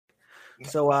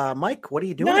So, Mike, what are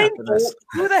you doing 9 after this? volt?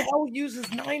 Who the hell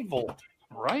uses 9 volt?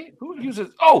 Right? Who uses?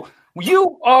 Oh,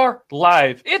 you are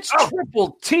live. It's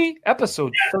Triple T,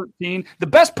 episode 13. The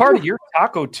best part of your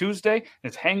Taco Tuesday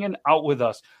is hanging out with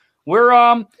us. We're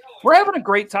having a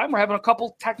great time. We're having a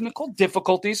couple technical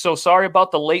difficulties, so sorry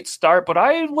about the late start. But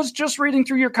I was just reading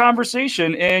through your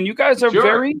conversation, and you guys are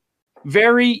very,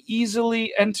 very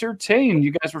easily entertained.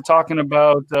 You guys were talking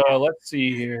about let's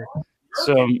see here,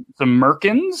 some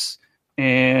Merkins,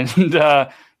 and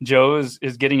Joe is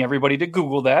getting everybody to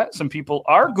Google that. Some people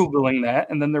are Googling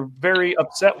that, and then they're very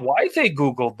upset why they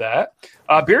Googled that.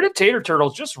 Bearded Tater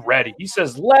Turtle's just ready. He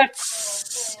says,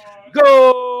 let's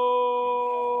go!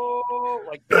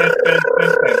 Like and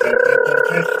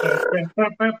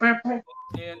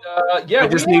yeah, I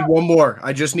just need one more.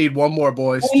 I just need one more,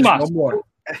 boys. One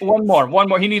more. One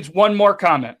more. He needs one more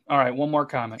comment. All right, one more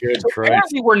comment. Good so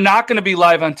apparently, we're not going to be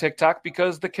live on TikTok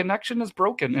because the connection is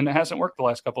broken and it hasn't worked the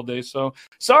last couple of days. So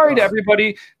sorry to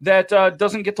everybody that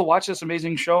doesn't get to watch this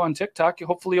amazing show on TikTok.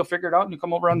 Hopefully, you'll figure it out and you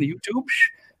come over on the YouTube.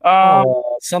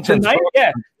 Tonight's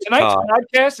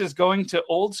podcast is going to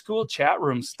old school chat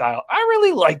room style. I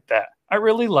really like that.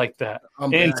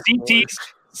 And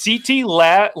CT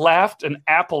laughed an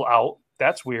apple out.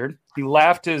 That's weird. He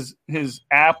laughed his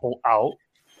apple out.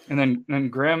 And then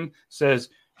Grim says,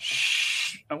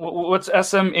 "Shh." What's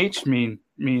SMH mean?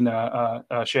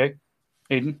 Shay,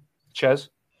 Aiden, Ches.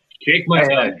 Shake my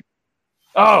head.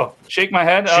 Oh, shake my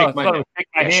head. Shake my hand.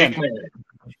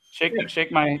 Shake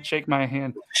my hand. Shake my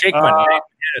hand. Shake my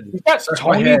head. He's got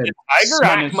Tony the Tiger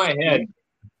Smack on his my head.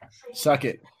 Suck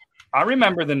it. I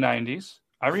remember the 90s.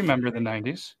 I remember.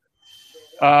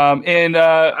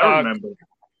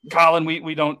 Colin,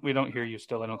 we don't hear you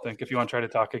still. I don't think. If you want to try to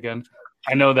talk again,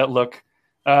 I know that look.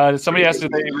 Somebody asked if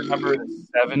they remember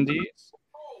the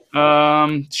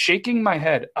 70s. Shaking my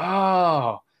head.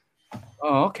 Oh,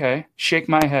 okay. Shake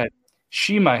my head.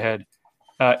 She my head.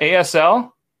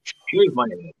 ASL. Shave my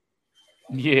head.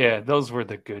 Yeah, those were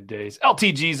the good days.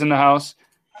 LTG's in the house.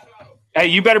 Hey,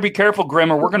 you better be careful,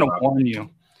 Grim, or we're going to warn you.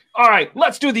 All right,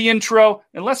 let's do the intro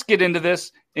and let's get into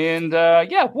this. And we're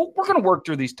going to work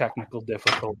through these technical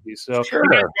difficulties. So, Sure.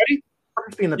 You guys ready? I'll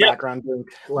be in the background doing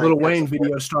Little Wayne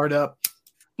video startup.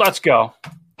 Let's go.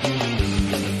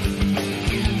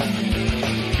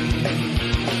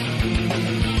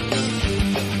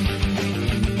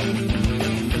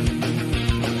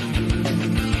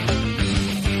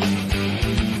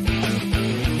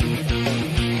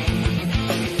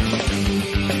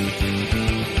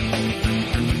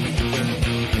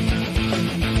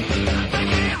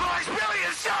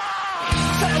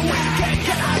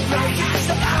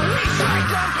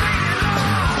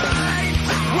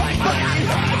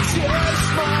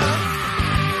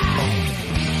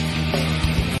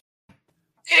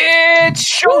 It's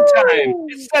showtime.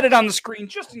 It said it on the screen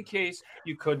just in case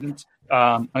you couldn't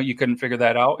figure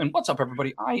that out. And what's up,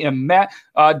 everybody? I am Matt.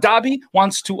 Dobby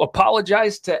wants to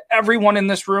apologize to everyone in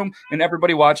this room and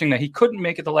everybody watching that he couldn't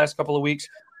make it the last couple of weeks.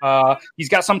 He's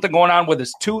got something going on with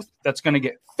his tooth that's going to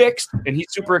get fixed, and he's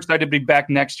super excited to be back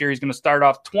next year. He's going to start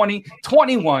off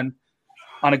 2021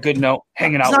 on a good note,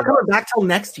 hanging out. He's not coming back till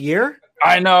next year.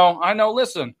 I know.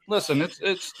 Listen. Listen.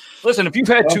 If you've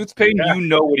had tooth pain, you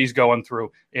know what he's going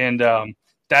through, and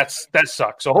that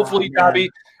sucks. So hopefully, Dobby,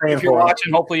 if you're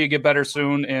watching, hopefully you get better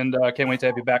soon, and can't wait to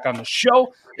have you back on the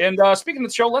show. And speaking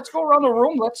of the show, let's go around the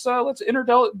room. Let's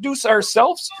introduce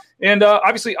ourselves. And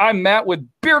obviously, I'm Matt with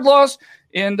Beard Laws,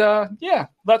 and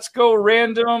let's go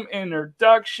random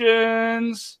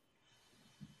introductions.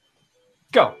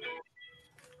 Go.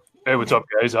 Hey, what's up,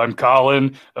 guys? I'm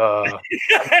Colin. I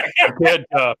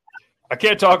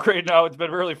can't talk right now. It's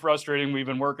been really frustrating. We've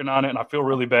been working on it, and I feel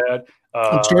really bad.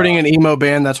 I'm starting an emo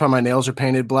band. That's why my nails are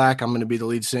painted black. I'm going to be the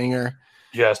lead singer.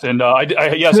 Yes, and I've been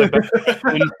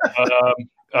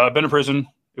in prison.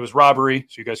 It was robbery,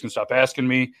 so you guys can stop asking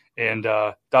me. And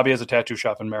Dobby has a tattoo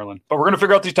shop in Maryland. But we're going to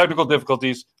figure out these technical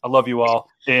difficulties. I love you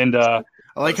all. And I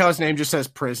like how his name just says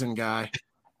prison guy.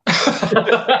 Sorry,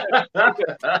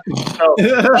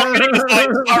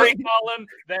 Colin.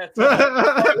 That's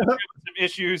some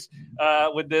issues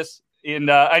with this.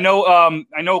 And I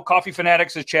know Coffee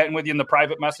Fanatics is chatting with you in the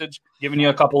private message, giving you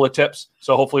a couple of tips.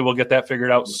 So hopefully we'll get that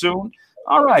figured out soon.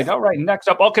 All right. Next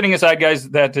up, all kidding aside, guys,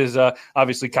 that is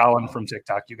obviously Colin from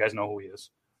TikTok. You guys know who he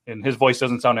is. And his voice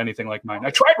doesn't sound anything like mine.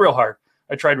 I tried real hard.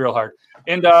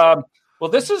 And, well,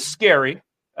 this is scary.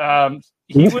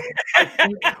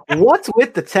 What's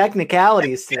with the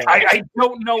technicalities today? I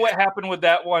don't know what happened with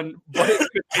that one, but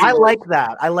I like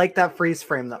that. I like that freeze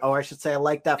frame, though. Oh, I should say I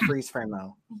like that freeze frame,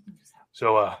 though.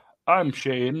 So I'm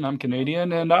Shane. I'm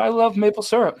Canadian, and I love maple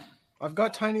syrup. I've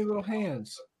got tiny little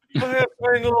hands. I have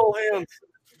tiny little hands.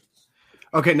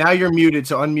 Okay, now you're muted,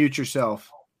 so unmute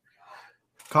yourself.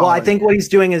 Well, I think what he's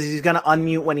doing is he's going to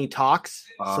unmute when he talks,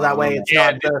 so that way it's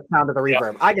not the sound of the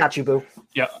reverb. I got you, Boo.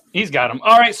 Yeah, he's got him.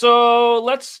 All right, so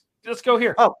let's go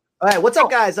here. Oh, all right. What's up,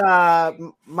 guys?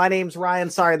 My name's Ryan.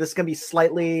 Sorry, this is going to be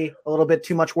slightly a little bit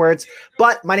too much words,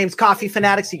 but my name's Coffee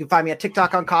Fanatics. You can find me at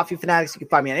TikTok on Coffee Fanatics. You can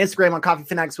find me on Instagram on Coffee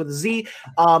Fanatics with a Z.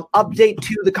 Update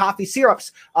to the coffee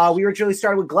syrups. We originally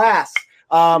started with glass.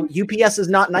 UPS is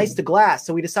not nice to glass,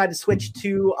 so we decided to switch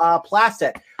to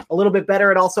plastic. A little bit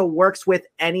better. It also works with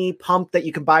any pump that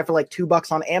you can buy for like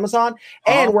 $2 on Amazon,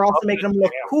 and we're also making them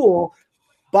look cool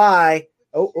by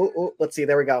let's see,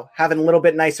 there we go, having a little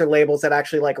bit nicer labels that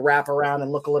actually like wrap around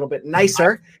and look a little bit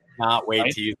nicer. Not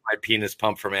wait to use my penis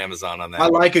pump from Amazon on that. I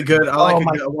like a good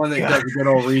one that does a good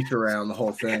old reach around the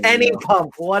whole thing. Any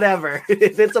pump, whatever.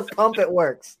 If it's a pump, it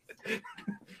works.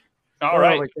 All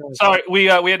right. Sorry, we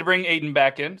had to bring Aiden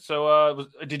back in. So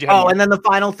did you have and then the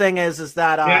final thing is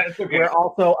that okay. we're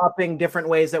also upping different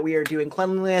ways that we are doing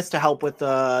cleanliness to help with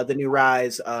the new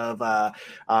rise of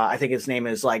I think his name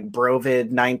is like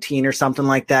Brovid-19 or something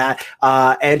like that.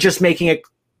 And just making it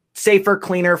safer,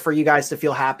 cleaner for you guys to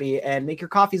feel happy and make your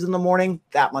coffees in the morning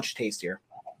that much tastier.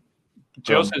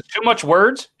 Joe says too much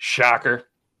words? Shocker.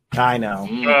 I know.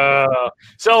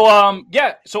 So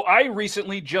I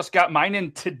recently just got mine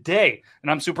in today,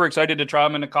 and I'm super excited to try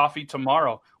them in a coffee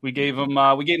tomorrow. We gave them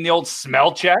the old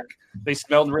smell check. They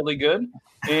smelled really good,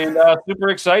 and super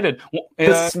excited.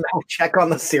 The smell check on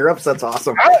the syrups. That's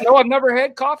awesome. I don't know. I've never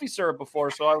had coffee syrup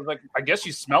before, so I was like, I guess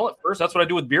you smell it first. That's what I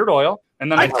do with beard oil, and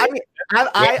then I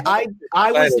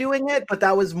was doing it, but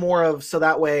that was more of so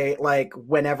that way, like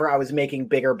whenever I was making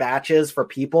bigger batches for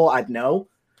people, I'd know.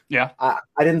 Yeah, I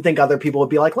didn't think other people would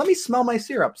be like, let me smell my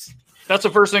syrups. That's the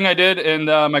first thing I did, and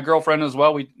my girlfriend as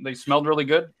well. They smelled really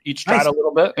good. Each tried a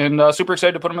little bit, and super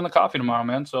excited to put them in the coffee tomorrow,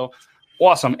 man. So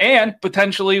awesome, and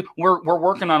potentially we're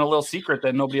working on a little secret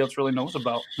that nobody else really knows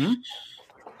about.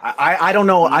 I don't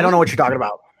know. I don't know what you're talking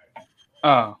about.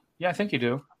 Oh, yeah, I think you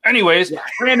do. Anyways,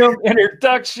 random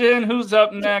introduction. Who's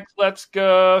up next? Let's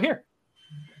go here.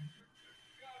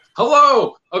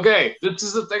 Hello. Okay, this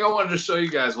is the thing I wanted to show you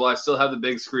guys while I still have the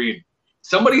big screen.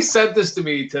 Somebody sent this to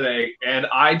me today, and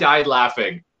I died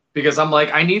laughing because I'm like,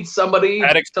 I need somebody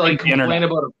to like complain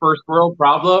about a first world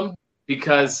problem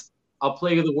because I'll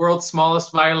play the world's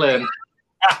smallest violin.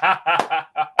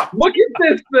 Look at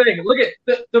this thing. Look at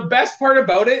the best part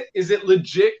about it is it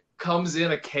legit comes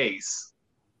in a case.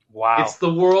 Wow. It's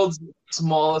the world's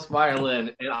smallest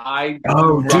violin, and I'll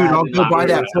go by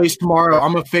that place tomorrow.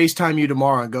 I'm gonna FaceTime you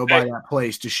tomorrow and go by that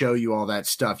place to show you all that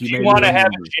stuff. You want to have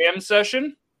a jam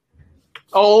session?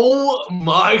 Oh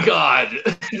my god!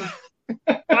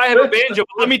 I have a banjo.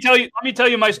 Let me tell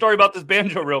you my story about this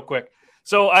banjo real quick.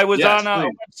 So I was on a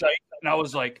website, and I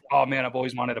was like, "Oh man, I've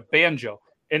always wanted a banjo,"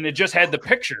 and it just had the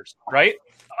pictures, right?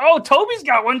 Oh, Toby's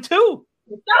got one too.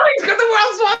 Oh, he's got the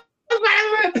world's smallest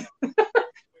violin.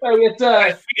 What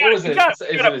was it? Is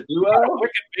it a duo?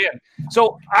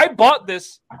 So I bought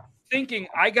this thinking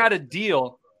I got a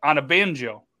deal on a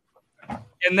banjo.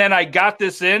 And then I got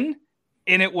this in,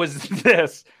 and it was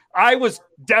this. I was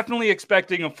definitely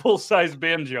expecting a full-size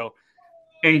banjo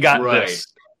and got this.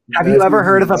 Have you ever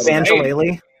heard of a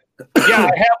banjolele? Yeah,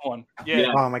 I have one.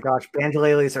 Yeah. Oh, my gosh.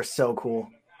 Banjoleles are so cool.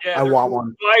 Yeah, I want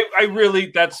one. I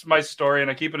really, that's my story, and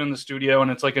I keep it in the studio,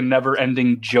 and it's like a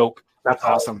never-ending joke. That's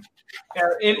awesome.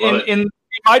 In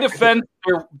my defense,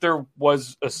 there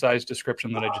was a size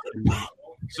description that I just didn't know.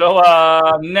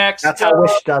 So next, that's how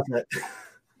Wish does it.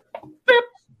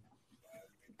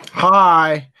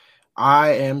 Hi, I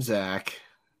am Zach,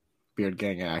 Beard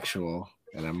Gang Actual,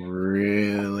 and I'm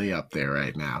really up there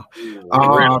right now.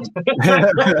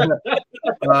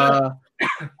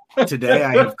 Today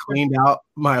I have cleaned out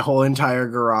my whole entire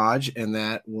garage, and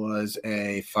that was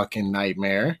a fucking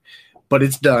nightmare. But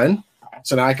it's done,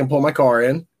 so now I can pull my car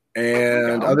in.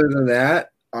 And other than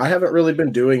that, I haven't really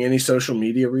been doing any social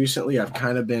media recently. I've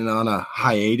kind of been on a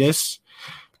hiatus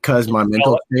because my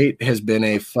mental state has been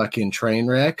a fucking train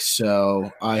wreck.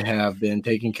 So I have been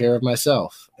taking care of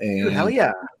myself and Dude, hell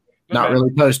yeah, not really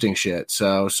posting shit.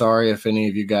 So sorry if any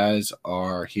of you guys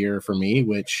are here for me,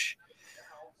 which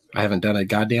I haven't done a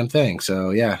goddamn thing.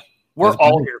 So yeah, we're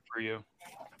all here for you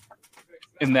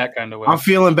in that kind of way. I'm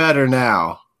feeling better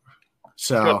now.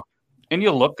 So. Good. And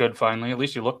you look good finally. At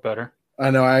least you look better.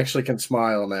 I know. I actually can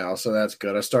smile now, so that's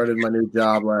good. I started my new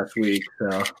job last week.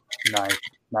 So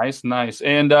nice.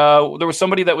 And there was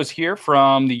somebody that was here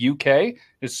from the UK.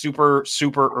 Is super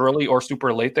early or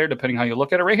super late there, depending how you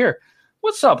look at it. Right here.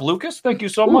 What's up, Lucas? Thank you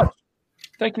so much.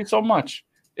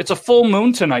 It's a full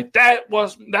moon tonight.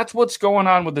 That's what's going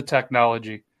on with the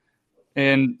technology.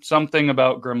 And something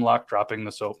about Grimlock dropping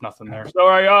the soap. Nothing there.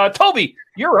 So, Toby,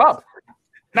 you're up.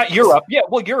 Not you're up. Yeah,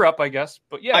 well, you're up, I guess.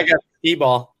 But yeah, I got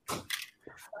T-ball.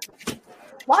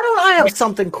 Why don't I have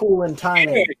something cool and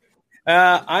tiny?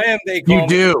 I am. You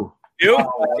do.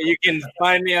 You can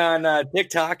find me on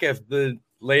TikTok if the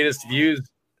latest views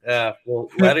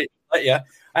will let you.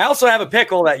 I also have a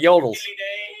pickle that yodels.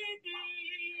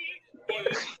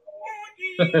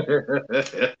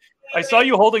 I saw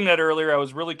you holding that earlier. I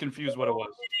was really confused what it was.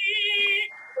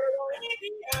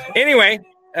 Anyway,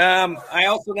 I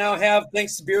also now have,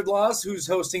 thanks to Beard Laws, who's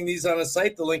hosting these on his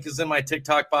site. The link is in my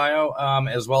TikTok bio,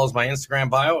 as well as my Instagram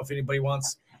bio. If anybody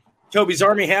wants Toby's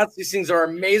Army hats, these things are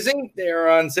amazing. They are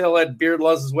on sale at Beard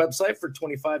Laws' website for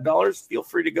 $25. Feel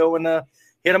free to go and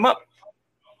hit them up.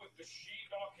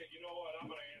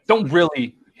 Don't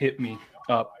really hit me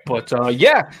up, but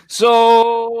yeah.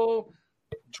 So,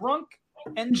 Drunk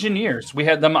Engineers, we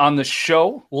had them on the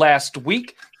show last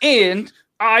week, and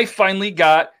I finally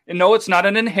got, and no, it's not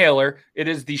an inhaler. It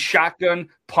is the shotgun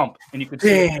pump, and you can see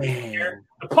it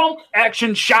the pump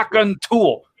action shotgun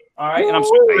tool. All right, and I'm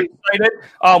super excited.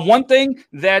 One thing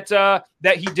that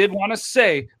he did want to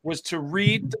say was to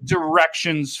read the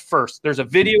directions first. There's a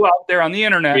video out there on the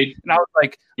internet, and I was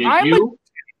like,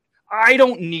 I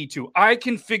don't need to. I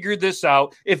can figure this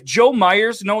out. If Joe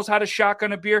Myers knows how to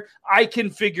shotgun a beer, I can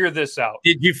figure this out.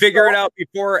 Did you figure it out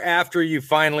before or after you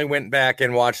finally went back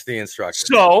and watched the instructions?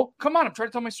 So, come on, I'm trying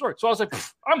to tell my story. So I was like,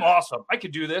 I'm awesome. I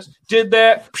could do this. Did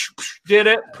that. Did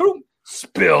it. Boom.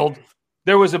 Spilled.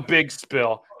 There was a big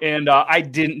spill, and I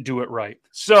didn't do it right.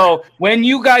 So when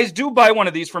you guys do buy one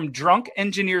of these from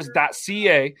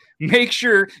drunkengineers.ca, make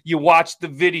sure you watch the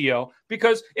video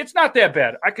because it's not that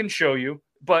bad. I can show you,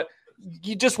 but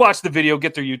you just watch the video,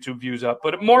 get their YouTube views up.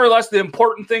 But more or less, the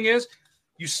important thing is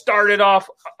you start it off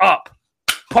up,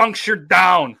 puncture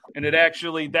down, and it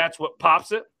actually, that's what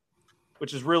pops it,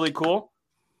 which is really cool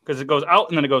because it goes out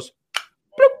and then it goes.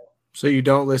 So you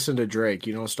don't listen to Drake.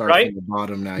 You don't start from the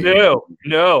bottom now.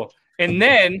 No. And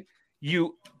then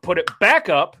you put it back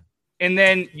up, and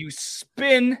then you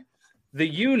spin the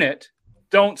unit.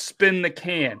 Don't spin the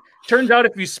can. Turns out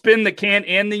if you spin the can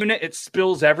and the unit, it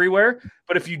spills everywhere.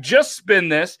 But if you just spin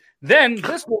this, then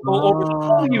this will go over the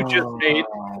foam you just made,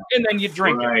 and then you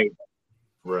drink it.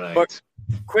 Right. But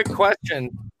quick question.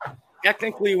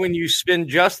 Technically, when you spin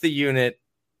just the unit,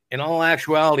 in all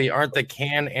actuality, aren't the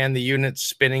can and the unit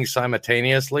spinning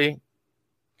simultaneously?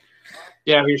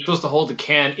 Yeah, you're supposed to hold the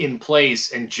can in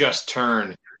place and just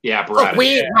turn the apparatus. Look,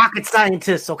 we ain't rocket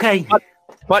scientists, okay?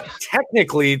 But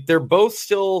technically, they're both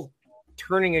still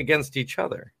turning against each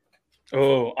other.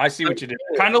 Oh, I see what you did.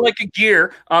 Kind of like a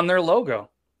gear on their logo.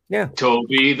 Yeah.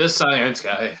 Toby, the science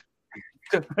guy.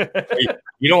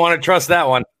 You don't want to trust that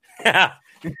one.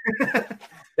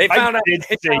 They found out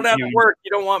it worked. You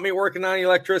don't want me working on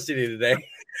electricity today.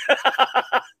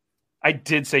 I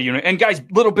did say unit. And guys,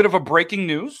 little bit of a breaking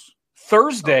news.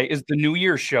 Thursday is the New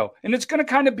Year's show, and it's going to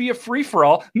kind of be a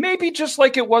free-for-all, maybe just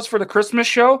like it was for the Christmas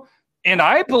show. And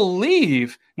I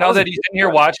believe, now that he's in here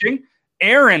watching,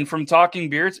 Aaron from Talking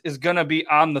Beards is going to be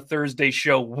on the Thursday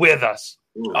show with us.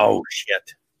 Oh,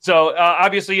 shit. So,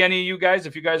 obviously, any of you guys,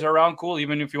 if you guys are around, cool,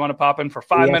 even if you want to pop in for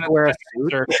 5 minutes.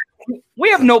 We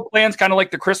have no plans, kind of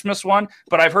like the Christmas one,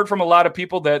 but I've heard from a lot of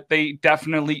people that they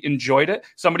definitely enjoyed it.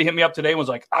 Somebody hit me up today and was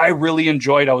like, I really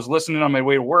enjoyed it. I was listening on my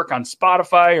way to work on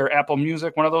Spotify or Apple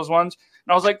Music, one of those ones.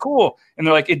 And I was like, cool. And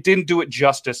they're like, it didn't do it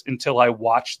justice until I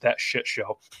watched that shit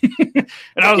show. And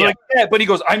I was like, yeah, but he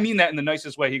goes, I mean that in the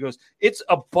nicest way. He goes, it's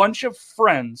a bunch of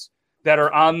friends that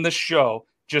are on the show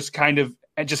just kind of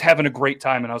and just having a great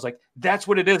time. And I was like, that's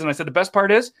what it is. And I said, the best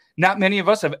part is not many of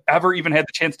us have ever even had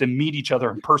the chance to meet each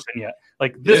other in person yet.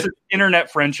 Like this is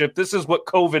internet friendship. This is what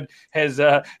COVID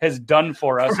has done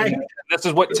for us. Right. And this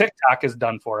is what TikTok has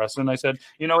done for us. And I said,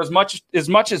 you know, as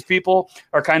much as people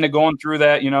are kind of going through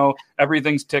that, you know,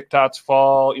 everything's TikTok's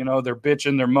fault, you know, they're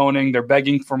bitching, they're moaning, they're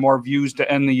begging for more views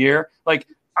to end the year. Like,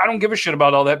 I don't give a shit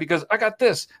about all that because I got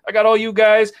this. I got all you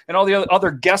guys and all the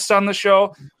other guests on the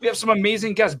show. We have some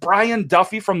amazing guests. Brian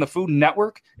Duffy from the Food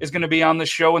Network is going to be on the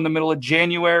show in the middle of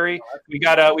January. We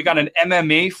got an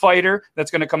MMA fighter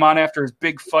that's going to come on after his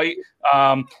big fight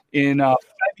in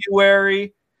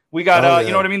February. We got,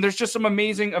 you know what I mean? There's just some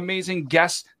amazing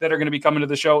guests that are going to be coming to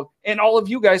the show. And all of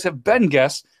you guys have been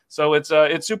guests. So it's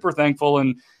super thankful.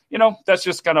 And, you know, that's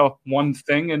just kind of one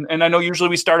thing. And I know usually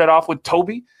we started off with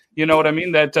Toby. You know what I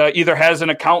mean? That either has an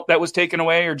account that was taken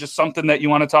away or just something that you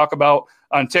want to talk about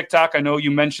on TikTok. I know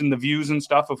you mentioned the views and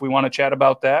stuff if we want to chat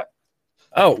about that.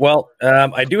 Oh, well,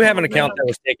 I do have an account that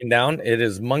was taken down. It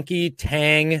is Monkey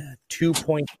Tang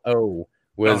 2.0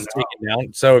 was taken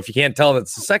down. So if you can't tell,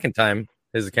 that's the second time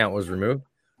his account was removed.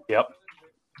 Yep.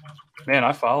 Man,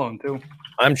 I follow him too.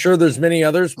 I'm sure there's many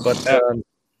others, but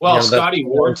Scotty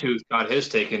Wartooth got his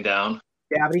taken down.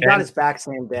 Yeah, but he got his back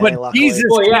same day. But luckily. Jesus,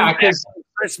 because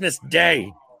Christmas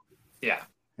Day. Yeah.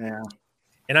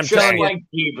 And I'm Just telling like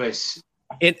Beavis.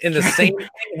 and the same thing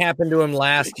happened to him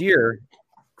last year.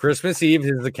 Christmas Eve,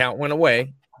 his account went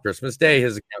away. Christmas Day,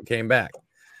 his account came back.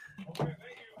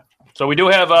 So we do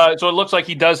have. So it looks like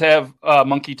he does have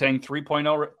Monkey Tang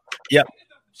 3.0. Yep.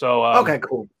 So okay,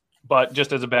 cool. But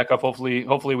just as a backup, hopefully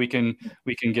we can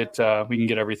get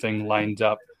everything lined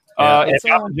up.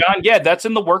 John, yeah, that's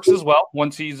in the works as well.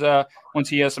 Once he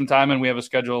has some time and we have a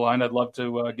schedule aligned, I'd love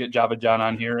to get Java John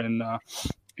on here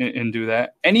and do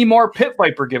that. Any more Pit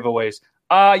Viper giveaways?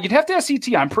 You'd have to ask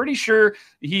CT. I'm pretty sure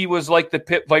he was like the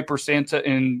Pit Viper Santa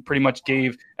and pretty much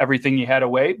gave everything he had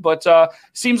away. But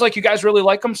seems like you guys really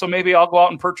like them, so maybe I'll go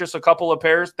out and purchase a couple of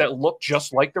pairs that look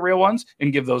just like the real ones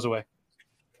and give those away.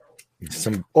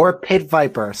 Or Pit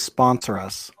Viper sponsor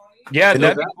us. Yeah,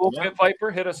 that'd be cool. Yeah. Pit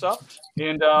Viper, hit us up.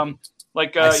 And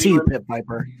I see you, Pit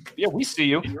Viper. Yeah, we see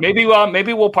you. Maybe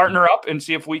we'll partner up and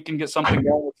see if we can get something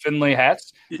going with Finlay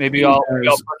hats. Maybe I'll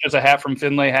purchase a hat from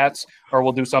Finlay Hats, or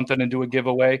we'll do something and do a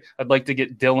giveaway. I'd like to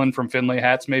get Dylan from Finlay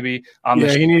Hats maybe on the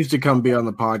show. He needs to come be on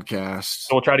the podcast.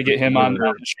 So we'll try to get him on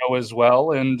the show as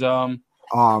well. And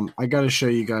I got to show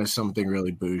you guys something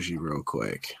really bougie real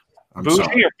quick.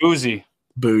 Bougie or boozy?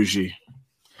 Bougie.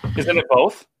 Isn't it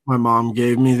both? My mom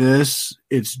gave me this.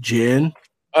 It's gin.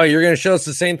 Oh, you're going to show us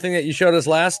the same thing that you showed us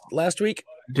last week?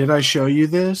 Did I show you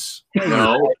this?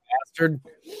 No. Bastard.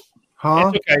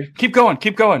 Huh? It's okay. Keep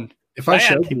going. If I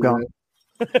showed you going.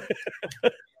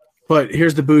 But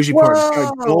here's the bougie part. It's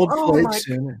got gold flakes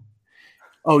in it.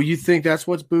 Oh, you think that's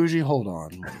what's bougie? Hold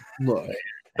on. Look.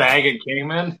 Bag of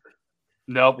Cayman?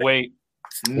 Nope, wait.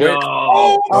 No.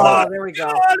 Oh, there we go.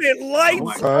 God, it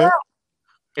lights up.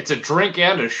 It's a drink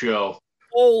and a show.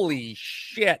 Holy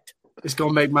shit. It's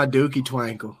going to make my dookie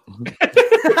twinkle.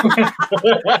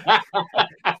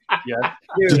 Yeah.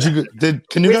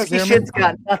 Can you guys hear me? Shit's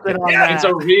got nothing on that. It's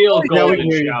a real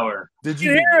golden shower. Did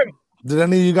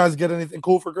any of you guys get anything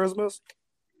cool for Christmas?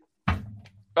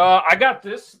 I got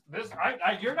this.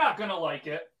 You're not gonna like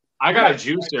it. I got a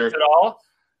juicer at all,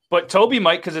 but Toby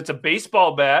might because it's a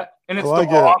baseball bat and it's the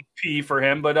wrong P for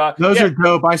him. But those are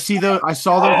dope. I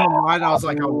saw those online. I was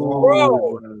like,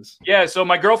 oh, yeah. So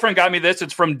my girlfriend got me this.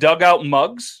 It's from Dugout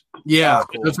Mugs. Yeah,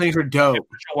 cool. Those things are dope.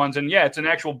 Ones and it's an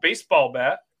actual baseball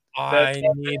bat. I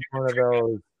need one of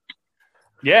those.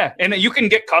 Yeah, and you can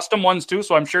get custom ones too.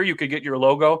 So I'm sure you could get your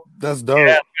logo. That's dope.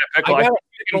 Yeah,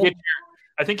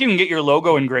 I think you can get your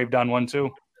logo engraved on one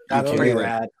too. That's pretty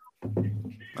rad.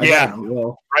 Yeah,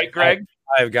 right, Greg.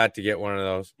 I've got to get one of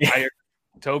those.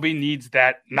 Toby needs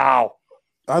that now.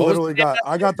 I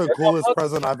got the coolest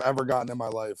present I've ever gotten in my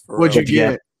life. What'd you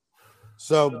get?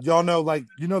 So y'all know,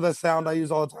 that sound I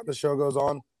use all the time the show goes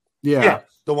on? Yeah.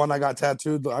 The one I got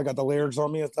tattooed. I got the lyrics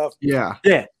on me and stuff. Yeah.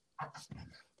 Yeah.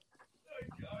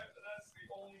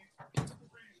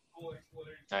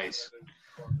 Nice.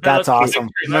 That's awesome.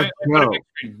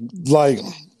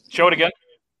 Show it again.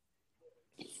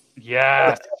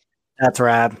 Yeah. That's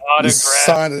rad.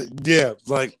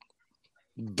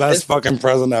 Best fucking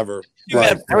present ever.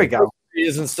 There we go. He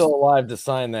isn't still alive to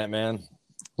sign that, man.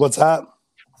 What's that?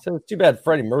 So it's too bad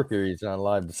Freddie Mercury's not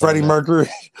alive to sign Freddie Mercury.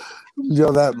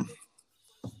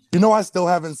 I still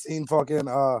haven't seen fucking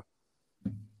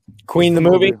Queen the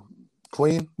movie.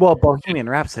 Queen. Well, Bohemian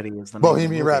Rhapsody is the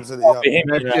Bohemian Rhapsody. Yeah.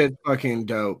 That shit's fucking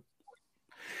dope.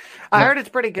 I heard it's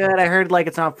pretty good. I heard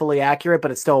it's not fully accurate,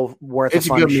 but it's still worth a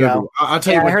fun good show. movie. I'll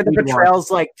tell you. I heard the portrayal's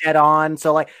dead on.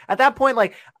 So at that point,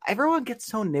 everyone gets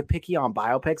so nitpicky on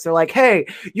biopics. They're like, "Hey,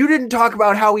 you didn't talk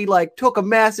about how he took a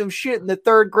massive shit in the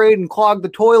 3rd grade and clogged the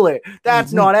toilet.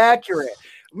 That's not accurate."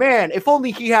 Man, if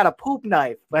only he had a poop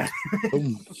knife.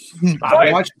 Speaking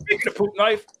of poop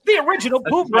knife, the original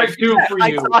poop knife too for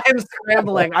you. I saw him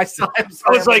scrambling. I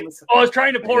was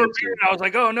trying to pour a beer, and I was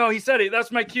like, "Oh no, he said it.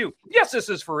 That's my cue." Yes, this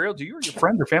is for real. Do you or your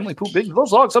friend or family poop big?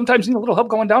 Those logs sometimes need a little help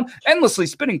going down. Endlessly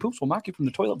spinning poops will knock you from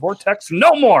the toilet vortex.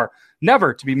 No more.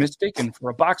 Never to be mistaken for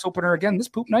a box opener again. This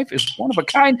poop knife is one of a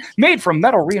kind, made from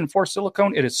metal reinforced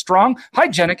silicone. It is strong,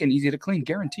 hygienic, and easy to clean,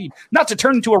 guaranteed not to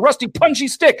turn into a rusty, punchy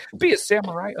stick. Be a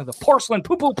samurai of the porcelain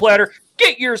poo-poo platter.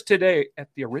 Get yours today at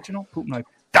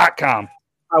theoriginalpoopknife.com.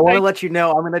 I want to let you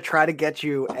know I'm going to try to get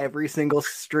you every single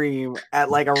stream at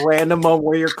like a random moment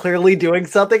where you're clearly doing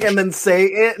something and then say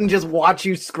it and just watch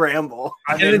you scramble.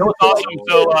 I mean, it was awesome.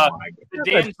 So the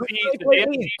Dan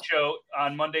C show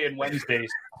on Monday and Wednesdays.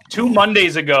 2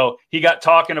 Mondays ago, he got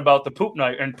talking about the poop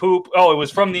night and poop. Oh, it was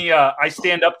from the I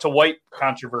stand up to white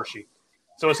controversy.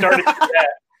 So it started with that.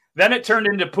 Then it turned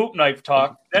into poop knife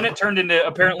talk. Then it turned into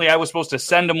apparently I was supposed to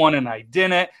send him one and I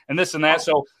didn't, and this and that.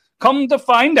 So come to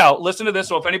find out, listen to this.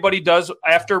 So if anybody does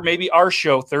after maybe our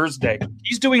show Thursday,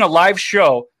 he's doing a live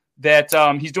show that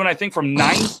he's doing, I think, from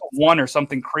 9 to 1 or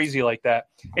something crazy like that.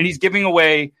 And he's giving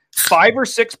away 5 or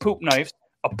 6 poop knives,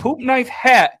 a poop knife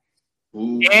hat,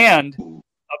 and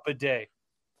a bidet.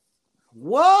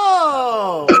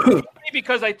 Whoa!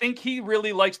 Because I think he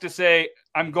really likes to say,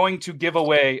 I'm going to give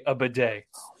away a bidet.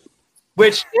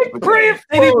 Which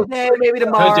maybe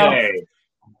tomorrow. Today.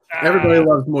 Everybody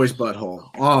loves moist butthole.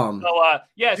 So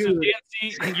Dan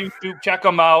C on YouTube, check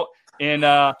them out. And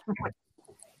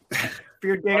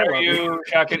Beard what are you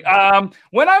checking?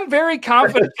 When I'm very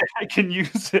confident that I can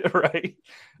use it, right?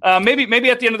 Maybe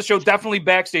at the end of the show, definitely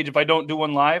backstage if I don't do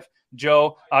one live.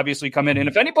 Joe, obviously, come in. And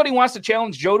if anybody wants to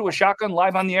challenge Joe to a shotgun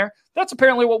live on the air, that's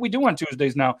apparently what we do on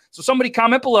Tuesdays now. So somebody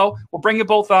comment below. We'll bring you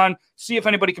both on, see if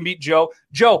anybody can beat Joe.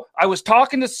 Joe, I was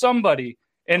talking to somebody,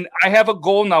 and I have a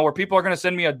goal now where people are going to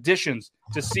send me auditions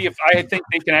to see if I think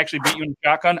they can actually beat you in a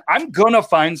shotgun. I'm going to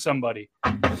find somebody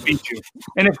to beat you.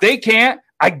 And if they can't,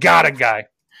 I got a guy.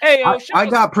 Hey, I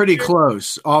got pretty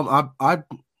close. I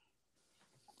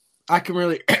can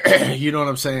really, you know what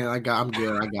I'm saying? I'm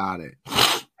good. I got it.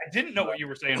 I didn't know what you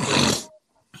were saying.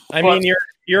 I mean,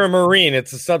 you're a Marine.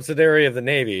 It's a subsidiary of the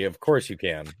Navy. Of course you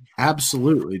can.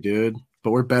 Absolutely, dude.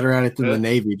 But we're better at it than the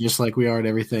Navy, just like we are at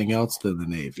everything else than the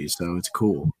Navy. So it's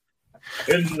cool.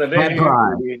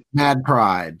 Mad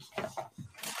pride.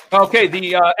 Okay,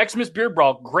 the Xmas Beard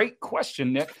Brawl. Great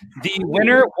question, Nick. The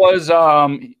winner was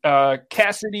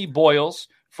Cassidy Boyles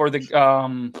for the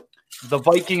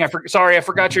Viking. I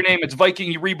forgot your name. It's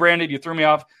Viking. You rebranded. You threw me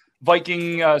off.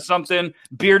 Viking something.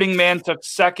 Bearding Man took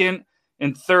second,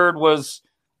 and third was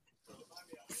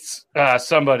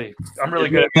somebody. I'm really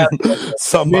good at that.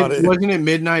 Somebody. Wasn't it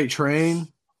Midnight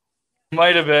Train?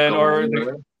 Might have been, or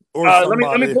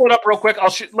let me pull it up real quick.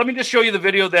 Let me just show you the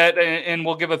video that, and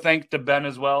we'll give a thank to Ben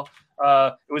as well.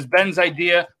 It was Ben's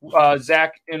idea.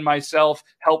 Zach and myself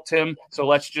helped him, so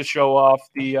let's just show off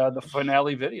the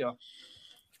finale video.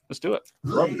 Let's do it.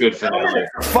 Good finale.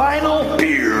 Final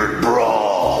Beard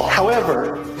Brawl.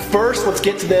 However, first, let's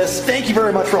get to this. Thank you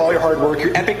very much for all your hard work.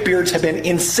 Your epic beards have been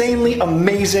insanely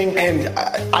amazing, and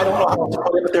I don't know how to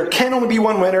put it, but there can only be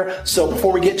one winner. So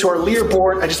before we get to our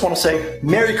leaderboard, I just want to say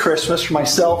Merry Christmas from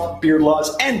myself, Beard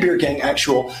Laws, and Beard Gang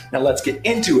Actual. Now let's get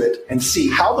into it and see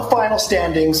how the final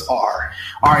standings are.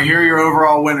 All right, here are your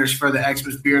overall winners for the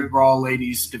Xmas Beard Brawl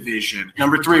Ladies Division.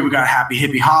 Number 3, we got Happy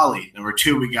Hippie Holly. Number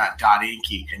 2, we got Dot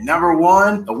Inky. And number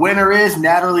 1, the winner is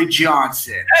Natalie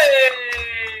Johnson. Hey!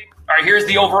 All right, here's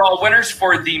the overall winners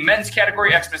for the men's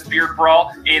category, Xmas Beard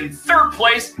Brawl. In 3rd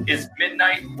place is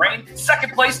Midnight Rain.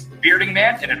 2nd place, Bearding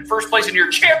Man. And in 1st place, in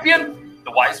your champion,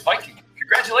 the Wise Viking.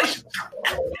 Congratulations.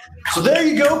 So there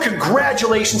you go.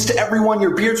 Congratulations to everyone.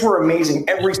 Your beards were amazing,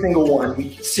 every single one.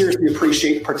 We seriously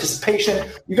appreciate the participation.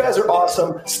 You guys are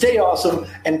awesome. Stay awesome.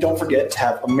 And don't forget to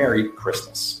have a Merry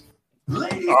Christmas.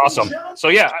 Awesome. So,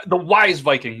 yeah, the Wise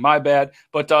Viking, my bad.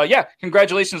 But,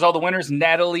 congratulations to all the winners.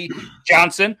 Natalie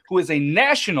Johnson, who is a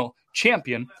national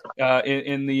champion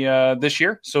in the this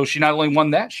year. So she not only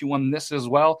won that, she won this as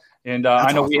well. And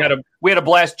I know awesome. we had a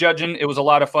blast judging. It was a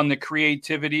lot of fun. The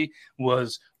creativity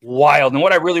was wild. And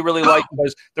what I really, really liked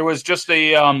was there was just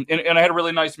and I had a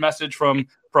really nice message from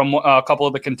a couple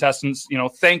of the contestants,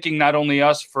 thanking not only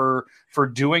us for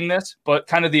doing this, but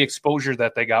kind of the exposure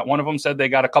that they got. One of them said they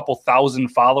got a couple thousand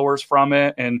followers from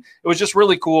it. And it was just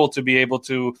really cool to be able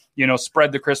to,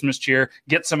 spread the Christmas cheer,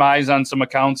 get some eyes on some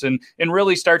accounts and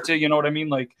really start to,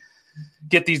 like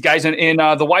get these guys in.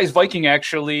 The Wise Viking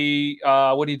actually,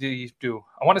 what did he do?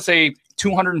 I want to say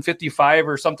 255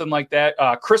 or something like that,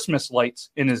 Christmas lights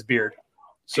in his beard.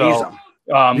 So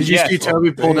did you see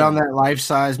Toby pull down that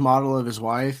life-size model of his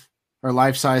wife, or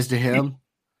life-size to him?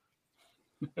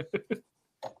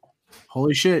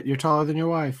 Holy shit, you're taller than your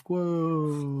wife.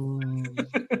 Whoa.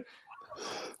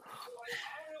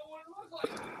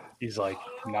 He's like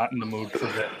not in the mood for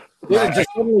that.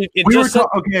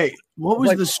 What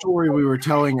was the story we were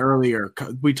telling earlier?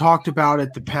 We talked about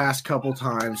it the past couple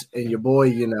times, and your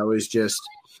boy, is just.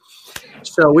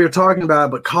 So we were talking about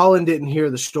it, but Colin didn't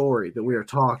hear the story that we were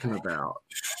talking about.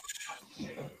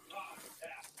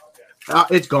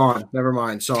 It's gone. Never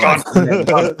mind. Sorry.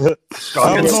 Good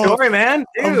story, man.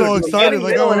 Dude, I'm so excited.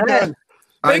 Like, oh my God.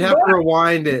 I'd have to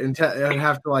rewind it and I'd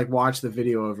have to like watch the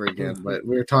video over again. But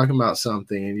we were talking about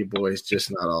something, and you boys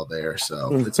just not all there, so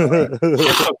it's okay.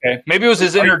 It's okay. Maybe it was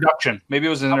his introduction.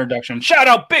 Shout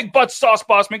out Big Butts Sauce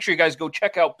Boss. Make sure you guys go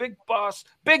check out Big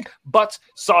Butts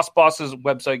Sauce Boss's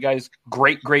website, guys.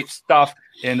 Great stuff,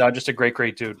 and just a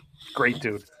great dude. Great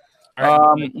dude. What else?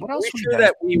 Are we sure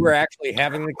that we were actually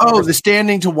having the conversation? The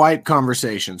standing to wipe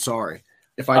conversation. Sorry,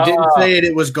 if I didn't say it,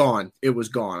 it was gone. It was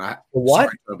gone. What?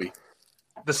 Sorry, Toby.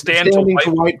 The standing to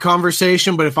wipe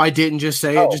conversation, but if I didn't just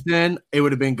say it just then, it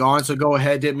would have been gone. So go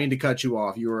ahead. Didn't mean to cut you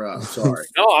off. You were up. Sorry.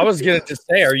 No, I was going to just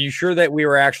say, are you sure that we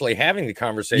were actually having the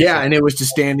conversation? Yeah, and it was to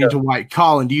standing to wipe.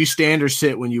 Colin, do you stand or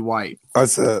sit when you wipe? I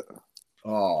sit.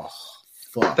 Oh,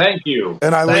 fuck. Thank you.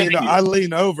 And I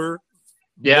lean over.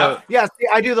 Yeah. Yeah. See,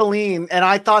 I do the lean, and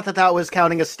I thought that was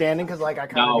counting as standing because, like, I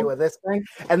kind of do with this thing.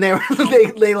 And they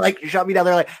like shut me down.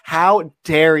 They're like, "How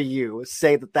dare you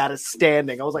say that is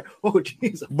standing?" I was like, "Oh,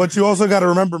 Jesus!" But you also got to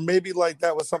remember, maybe like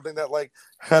that was something that, like,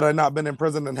 had I not been in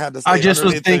prison and had to. I just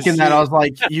was thinking that. I was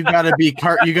like, you got to be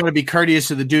courteous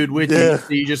to the dude with you.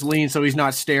 So you just lean so he's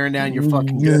not staring down your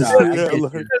fucking good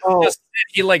eye.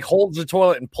 He like holds the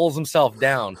toilet and pulls himself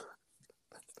down.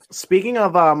 Speaking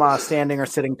of standing or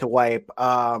sitting to wipe,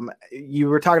 you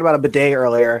were talking about a bidet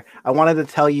earlier. I wanted to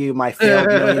tell you my failed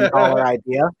 $1 million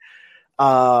idea.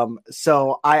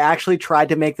 So I actually tried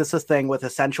to make this a thing with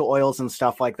essential oils and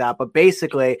stuff like that. But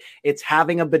basically, it's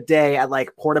having a bidet at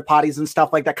like porta potties and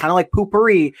stuff like that, kind of like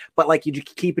Poo-Pourri, but like you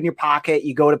just keep in your pocket.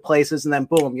 You go to places and then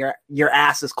boom, your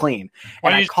ass is clean.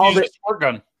 And I called it squirt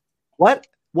gun. What?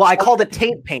 Well, I called it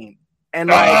taint paint. And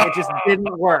like it just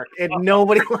didn't work, and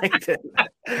nobody liked it.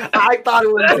 I thought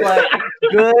it was like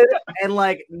good, and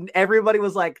like everybody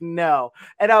was like no.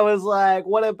 And I was like,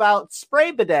 "What about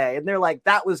spray bidet?" And they're like,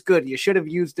 "That was good. You should have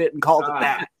used it and called it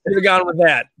that." Should have gone with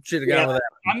that. Should have gone with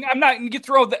that. I'm not.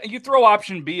 You throw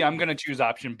option B. I'm going to choose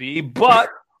option B, but.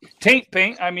 Taint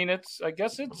paint. I mean, I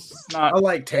guess it's not. I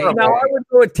like taint. Now I would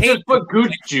go with taint. Put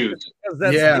Gooch juice.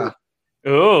 Yeah.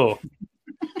 Oh.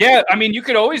 Yeah, I mean, you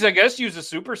could always, I guess, use a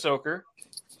super soaker.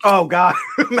 Oh God!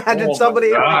 Imagine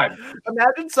somebody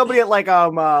at like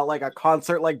a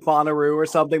concert like Bonnaroo or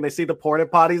something. They see the porta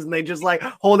potties and they just like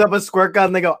hold up a squirt gun.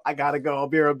 And they go, "I gotta go. I'll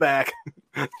be right back."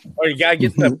 Oh, you gotta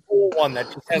get the pool one that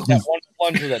just has that one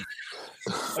plunger that.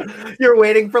 You're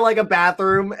waiting for like a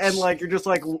bathroom and like you're just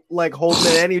like holding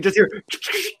it in. You just hear.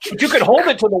 But you could hold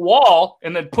it to the wall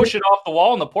and then push it off the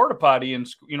wall in the porta potty, and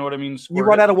you know what I mean. You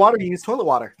run out of water, you use toilet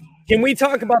water. Can we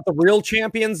talk about the real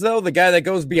champions though? The guy that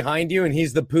goes behind you and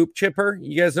he's the poop chipper.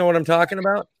 You guys know what I'm talking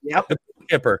about? Yep, the poop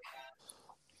chipper.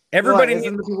 Everybody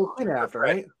needs the people clean after,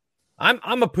 right?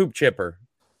 I'm a poop chipper.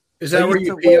 Is that where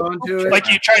you pee onto it? Like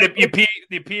you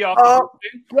pee off.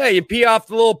 Yeah, you pee off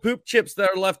the little poop chips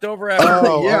that are left over.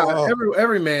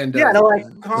 Every man does. Yeah, to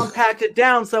like compact it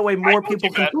down so that way more people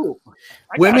can poop.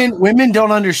 Women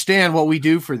don't understand what we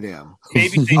do for them.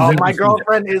 My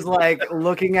girlfriend is like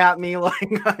looking at me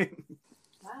like.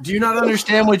 Do you not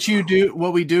understand what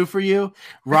we do for you?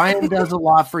 Ryan does a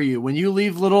lot for you. When you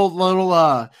leave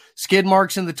little skid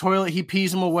marks in the toilet, he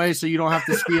pees them away so you don't have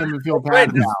to see them and feel bad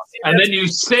about. And then you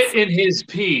sit in his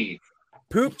pee.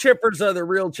 Poop chippers are the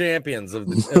real champions of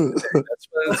the.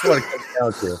 That's what it comes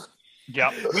down to.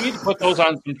 Yeah, we need to put those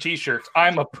on some t-shirts.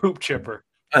 I'm a poop chipper.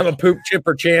 I'm a poop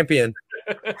chipper champion.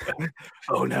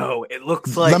 Oh no! It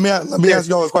looks like. Let me ask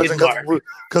y'all a question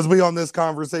because we on this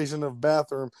conversation of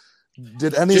bathroom.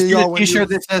 Did any of y'all T-shirt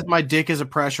that says "My dick is a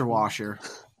pressure washer"?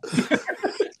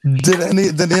 Did any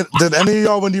of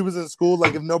y'all when you was in school,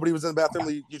 like if nobody was in the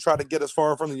bathroom, you try to get as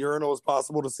far from the urinal as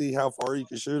possible to see how far you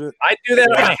can shoot it? I do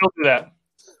that. I still do that.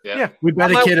 Yeah. We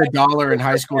bet a kid $1 in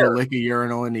high school to lick a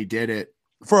urinal, and he did it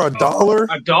for $1.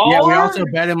 $1? Yeah, we also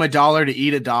bet him $1 to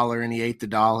eat $1, and he ate the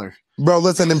 $1. Bro,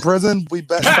 listen, in prison, we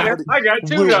bet somebody. I got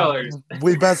 $2.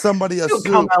 We bet somebody a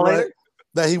soup, right?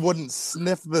 That he wouldn't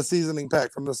sniff the seasoning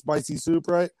pack from the spicy soup,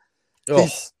 right?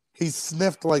 He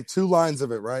sniffed like 2 lines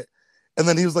of it, right? And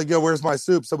then he was like, "Yo, where's my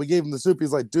soup?" So we gave him the soup.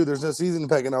 He's like, "Dude, there's no seasoning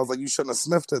pack." And I was like, "You shouldn't have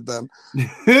sniffed it then." He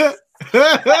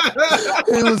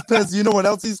was pissed. You know what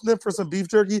else he sniffed for some beef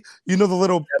jerky? You know the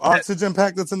little oxygen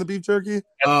pack that's in the beef jerky?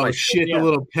 Oh shit! The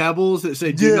little pebbles that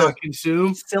say "Do not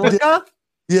consume." Silica?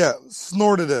 Yeah,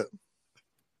 snorted it.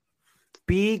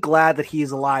 Be glad that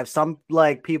he's alive. Some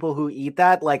like people who eat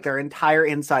that, like their entire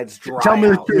insides dry. Tell me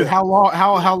the truth. How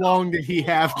long did he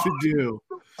have to do?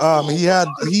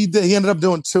 He ended up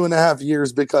doing 2.5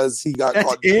 years because he got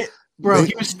caught. It, bro.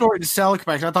 He was snorting Silica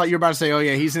packs. I thought you were about to say, "Oh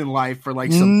yeah, he's in life for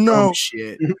like some dumb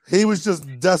shit." He was just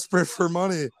desperate for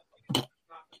money.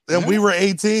 And we were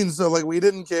 18, so like we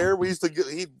didn't care. We used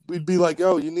to we'd be like,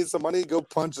 "Oh, you need some money? Go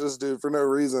punch this dude for no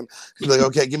reason." He's like,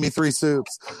 "Okay, give me 3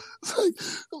 soups."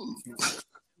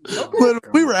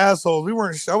 We were assholes.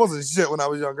 I wasn't shit when I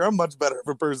was younger. I'm much better of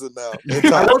a person now.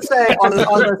 I will say on the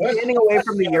standing away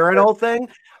from the urinal thing,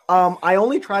 I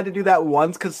only tried to do that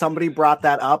once because somebody brought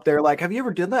that up. They're like, "Have you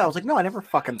ever done that?" I was like, "No, I never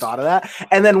fucking thought of that."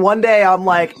 And then one day I'm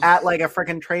like at like a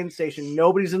freaking train station,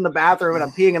 nobody's in the bathroom, and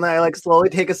I'm peeing, and then I like slowly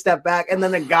take a step back, and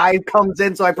then a guy comes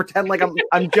in, so I pretend like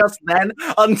I'm just then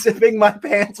unzipping my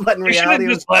pants, but in reality,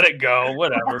 just let it go.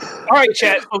 Whatever. All right,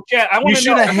 chat. So chat, I want You to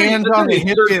should know. have hands on the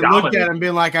hip and looked at him, and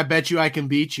been like, "I bet you I can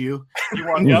beat you." You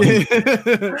want so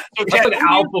That's chat, an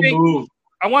alpha move.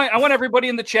 I want everybody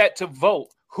in the chat to vote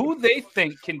who they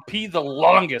think can pee the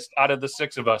longest out of the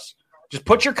 6 of us. Just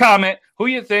put your comment, who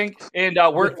you think, and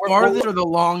we're farthest or the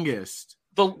longest?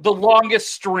 The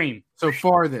longest stream. So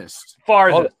farthest.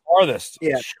 Farthest.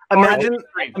 Yeah. Imagine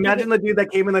the dude that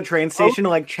came in the train station to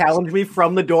like challenge me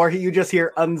from the door. You just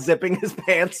hear unzipping his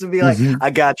pants and be like, "I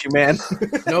got you, man."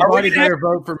 Nobody dare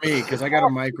vote for me because I got a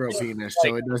micro penis,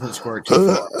 so it doesn't squirt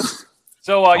too far.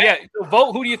 So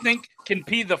vote who do you think can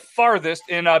pee the farthest?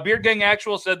 And Beard Gang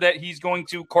Actual said that he's going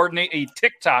to coordinate a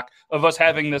TikTok of us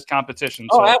having this competition.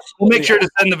 So we'll make sure to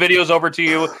send the videos over to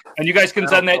you, and you guys can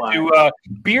send that to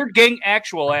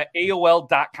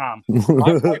beardgangactual@aol.com.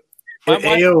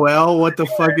 AOL, what the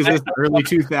fuck is this? Early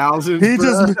 2000s?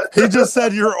 He just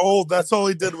said you're old. That's all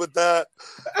he did with that.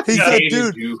 He said,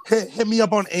 "Dude, hit me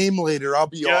up on AIM later. I'll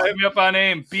be on." Hit me up on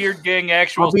AIM. Beard Gang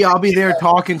Actual. I'll be there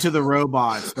talking to the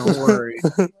robots. Don't worry.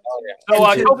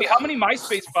 So, Toby, how many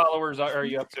MySpace followers are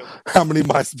you up to? How many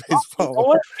MySpace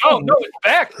followers? Oh no, it's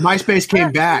back. MySpace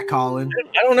came back, Colin.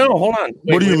 I don't know. Hold on.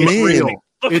 What do you mean? Real.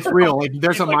 It's real. Like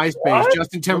there's a MySpace. What?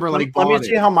 Justin Timberlake Let me bought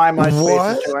see it. how my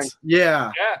MySpace is doing.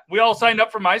 Yeah. Yeah, we all signed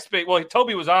up for MySpace. Well,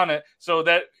 Toby was on it, so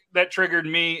that triggered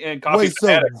me and Coffee. Wait,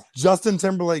 so Justin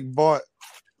Timberlake bought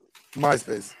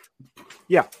MySpace?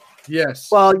 Yeah. Yes.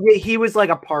 Well, yeah, he was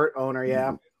like a part owner.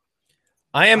 Yeah.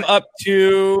 I am up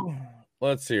to.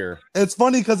 Let's see here. It's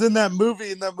funny because in that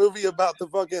movie about the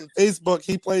fucking Facebook,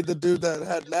 he played the dude that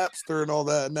had Napster and all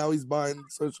that, and now he's buying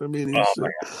social media.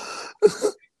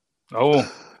 Oh,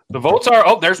 the votes are.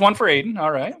 Oh, there's one for Aiden.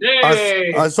 All right.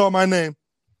 Yay! I saw my name.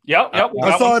 Yep.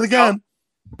 I saw it again.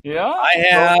 Yeah. I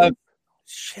have.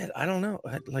 Shit, I don't know.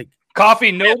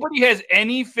 Coffee. Nobody has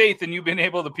any faith in you being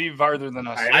able to pee farther than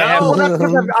us. Well, that's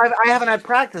because I haven't had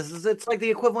practice. It's like the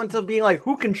equivalent of being like,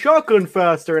 "Who can shotgun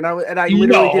faster?" And I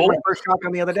literally did my first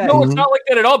shotgun the other day. No, it's not like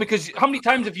that at all. Because how many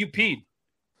times have you peed?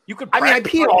 You could. I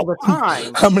pee all the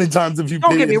time. How many times have you peed?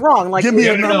 Don't get me wrong. Like, give me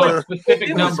a number. A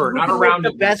specific number, not a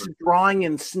rounded the best number. drawing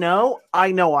in snow.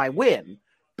 I know I win,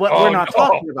 but we're not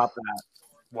talking about that.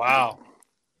 Wow.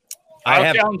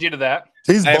 I'll challenge you to that.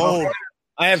 He's bold.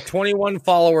 I have 21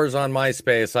 followers on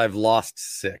MySpace. I've lost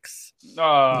 6.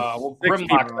 Well,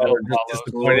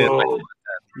 Grimlock.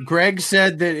 Greg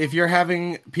said that if you're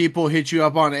having people hit you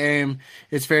up on AIM,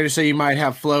 it's fair to say you might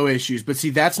have flow issues. But see,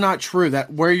 that's not true.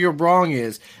 That where you're wrong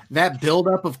is that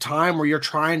buildup of time where you're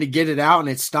trying to get it out and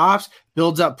it stops,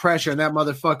 builds up pressure, and that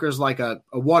motherfucker's like a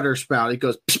water spout. It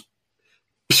goes psh,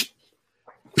 psh,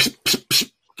 psh, psh,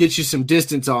 psh, gets you some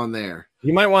distance on there.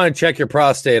 You might want to check your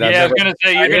prostate. Yeah, I was gonna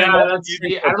say you're gonna. I don't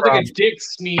think a dick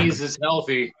sneeze is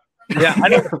healthy. Yeah, I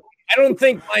don't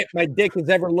think my dick has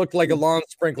ever looked like a lawn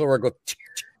sprinkler where it goes.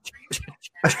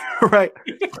 Right.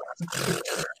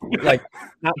 Like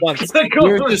not once.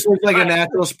 Yours just looks like a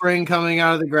natural spring coming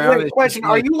out of the ground. Wait, question: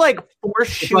 Are you like force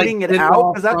shooting it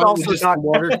out? Because that's also not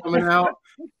water coming out.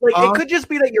 Like it could just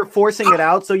be that you're forcing it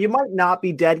out, so you might not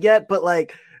be dead yet. But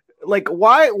like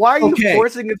why are you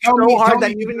forcing it so hard that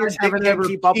even your dick can't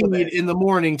keep up with it in the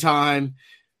morning time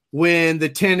when the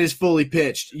tin is fully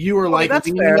pitched? You were like, that's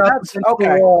fair. That's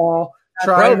okay.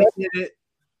 Trying to get it.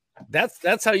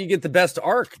 That's how you get the best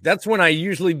arc. That's when I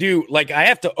usually do. Like I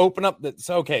have to open up the.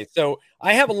 So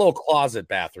I have a little closet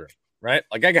bathroom, right?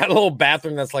 Like I got a little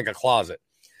bathroom that's like a closet.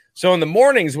 So in the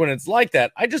mornings when it's like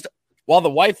that, I just while the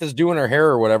wife is doing her hair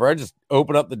or whatever, I just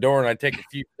open up the door and I take a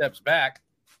few steps back.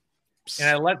 And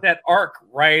I let that arc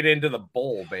right into the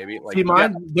bowl, baby. Like see,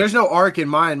 there's no arc in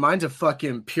mine. Mine's a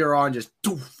fucking pure on just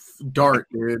dart,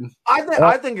 dude.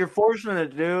 I think you're forcing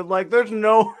it, dude. Like there's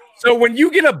no. So when you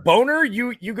get a boner,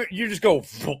 you just go.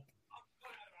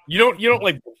 You don't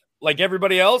like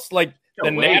everybody else, like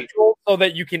natural, so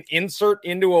that you can insert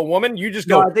into a woman. You just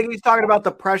go. No, I think he's talking about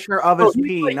the pressure of his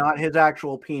pee, not his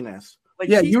actual penis. Like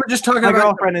you were just talking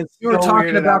about. You were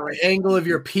talking about the angle of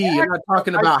your pee. I'm not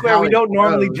talking about how we don't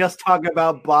normally just talk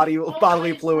about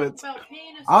bodily fluids.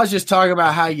 I was just talking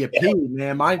about how you pee,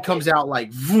 man. Mine comes out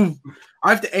like, vroom. I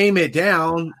have to aim it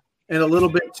down. and a little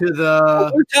bit to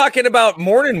the. We're talking about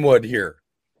Morningwood here.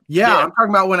 Yeah, I'm talking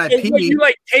about when I pee. You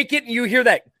like take it and you hear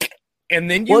that, and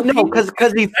then you. Well, no,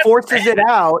 because he forces it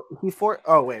out.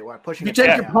 Oh wait, what? Pushing. You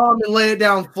take your palm and lay it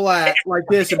down flat like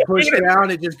this and push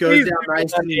down. It just goes down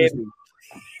nice and easy.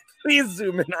 Please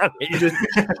zoom in on me.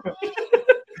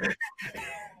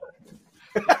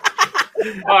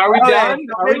 Are we done?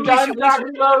 Are we done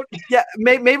talking about? Yeah,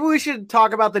 maybe we should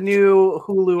talk about the new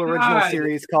Hulu original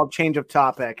series called Change of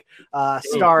Topic,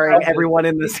 starring everyone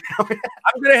in this. I'm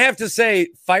gonna have to say,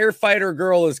 Firefighter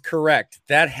Girl is correct.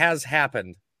 That has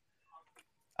happened.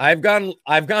 I've gone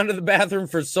to the bathroom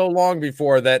for so long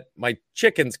before that my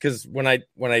chickens, because when I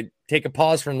take a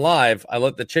pause from live, I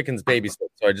let the chickens babysit.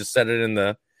 So I just set it in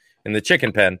the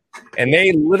chicken pen, and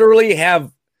they literally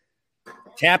have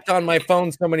tapped on my phone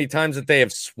so many times that they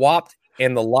have swapped,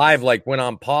 and the live like went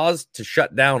on pause to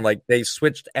shut down. Like they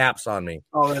switched apps on me.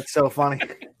 Oh, that's so funny.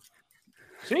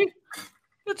 See,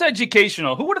 that's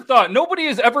educational. Who would have thought? Nobody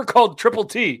has ever called Triple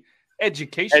T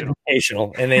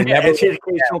educational, and they never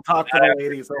educational talk to the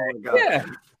ladies. Oh my god.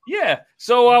 Yeah.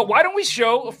 So why don't we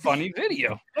show a funny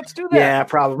video? Let's do that. Yeah,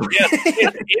 probably.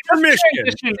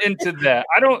 Transition into that.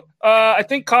 I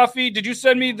think Coffee. Did you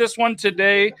send me this one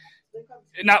today?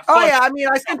 Not fun. Oh yeah, I mean,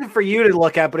 I sent it for you to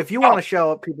look at, but if you want to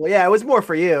show it, people, yeah, it was more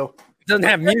for you. It doesn't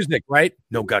have music, right?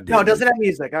 No, goddamn. No, it doesn't have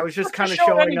music. I was just kind of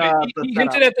showing. He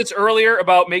hinted at this earlier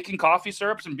about making coffee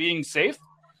syrups and being safe.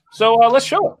 So let's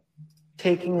show it.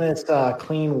 Taking this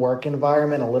clean work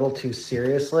environment a little too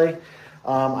seriously.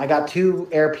 I got 2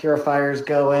 air purifiers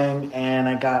going, and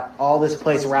I got all this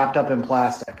place wrapped up in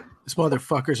plastic. This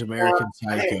motherfucker's American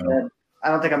Psycho. I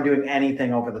don't think I'm doing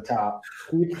anything over the top.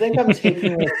 Do you think I'm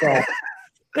taking this?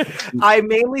 I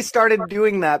mainly started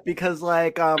doing that because,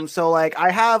 I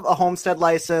have a homestead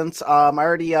license. I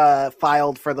already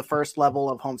filed for the first level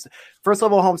of homestead. First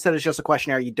level of homestead is just a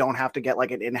questionnaire. You don't have to get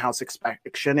an in-house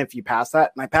inspection if you pass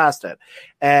that, and I passed it.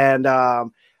 And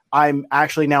I'm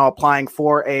actually now applying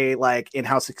for a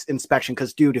in-house inspection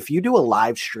because, dude, if you do a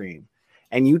live stream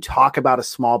and you talk about a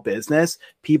small business,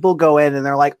 people go in and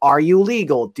they're like, are you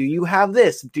legal? Do you have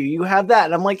this? Do you have that?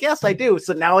 And I'm like, yes, I do.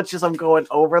 So now it's just, I'm going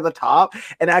over the top.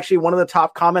 And actually one of the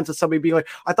top comments is somebody being like,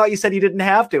 I thought you said you didn't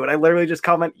have to. And I literally just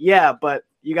comment, yeah, but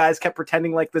you guys kept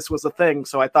pretending like this was a thing.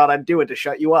 So I thought I'd do it to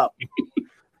shut you up.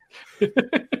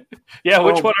 Yeah.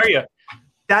 Which one are you?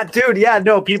 That dude. Yeah,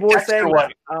 no, people were Dexter saying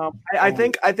White. I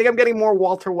think I'm getting more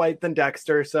Walter White than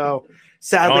Dexter. So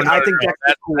sadly, I think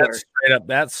Dexter's cooler.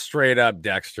 That's straight up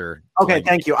Dexter. Okay,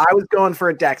 thank you. I was going for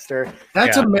a Dexter.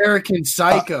 That's American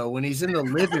Psycho when he's in the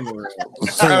living room.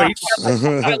 He's got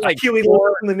Huey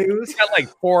Lewis in the news. He's got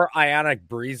 4 ionic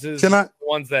breezes. Can I?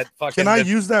 Ones that fucking. Can I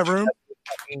use that room?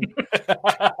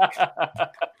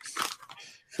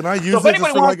 Can I use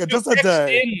it just a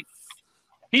day?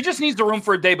 He just needs the room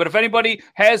for a day. But if anybody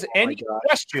has any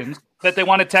questions that they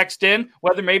want to text in,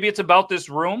 whether maybe it's about this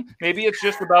room, maybe it's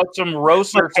just about some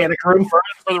roast or panic room for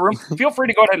the room, feel free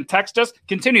to go ahead and text us.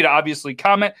 Continue to obviously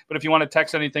comment. But if you want to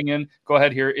text anything in, go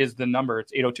ahead. Here is the number.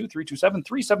 It's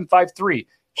 802-327-3753.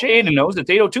 Shaden knows it's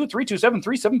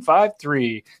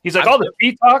 802-327-3753. He's like, all the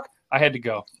tea talk, I had to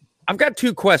go. I've got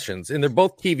 2 questions, and they're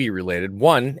both TV related.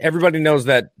 One, everybody knows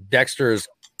that Dexter is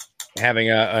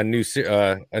having a new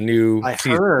season. I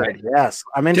heard, yes.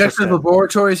 I'm interested. Dexter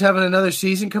Laboratory is having another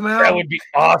season come out. That would be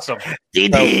awesome.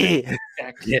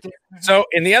 So,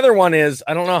 and the other one is,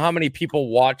 I don't know how many people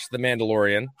watch The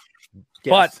Mandalorian,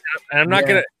 but I'm not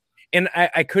gonna. And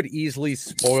I could easily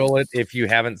spoil it if you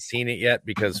haven't seen it yet,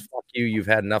 because fuck you, you've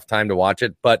had enough time to watch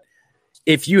it. But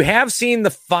if you have seen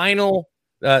the final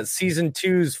season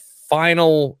 2's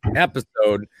final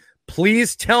episode,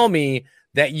 please tell me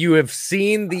that you have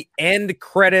seen the end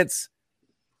credits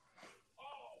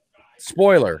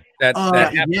spoiler.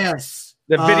 Yes.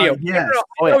 The video. Yes.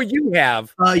 I know you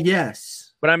have.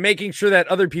 Yes. But I'm making sure that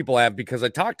other people have, because I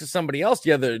talked to somebody else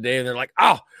the other day and they're like,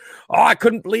 oh, I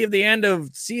couldn't believe the end of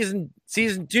season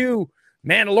 2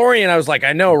 Mandalorian. I was like,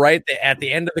 I know, right? At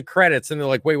the end of the credits. And they're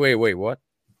like, wait, what?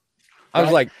 I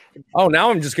was like, oh,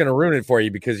 now I'm just going to ruin it for you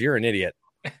because you're an idiot.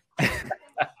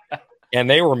 And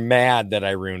they were mad that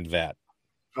I ruined that.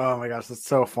 Oh my gosh, that's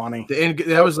so funny.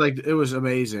 That was it was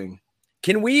amazing.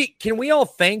 Can we all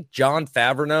thank Jon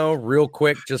Favreau real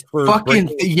quick just for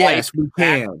yes, we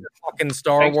can. Fucking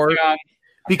Star Wars.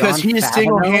 Because he is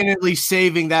single-handedly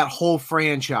saving that whole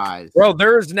franchise. Bro,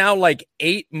 there's now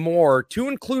 8 more, to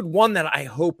include one that I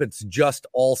hope it's just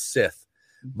all Sith.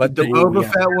 But the Boba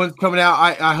Fett one's coming out.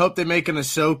 I hope they make an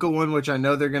Ahsoka one, which I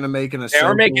know they're going to make an Ahsoka.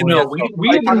 They're making one.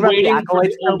 We've been waiting for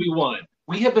the Obi-Wan.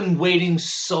 We have been waiting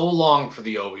so long for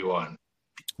the Obi-Wan.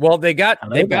 Well, they got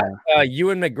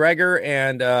Ewan McGregor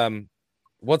and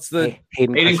what's the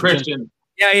Hayden Christensen.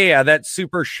 Yeah. That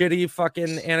super shitty fucking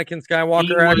Anakin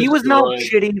Skywalker. He was not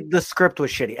shitty. The script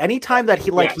was shitty. Anytime that he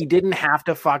didn't have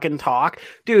to fucking talk,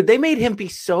 dude, they made him be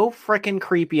so freaking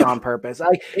creepy on purpose.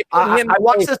 I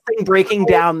watched this thing breaking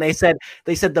down. They said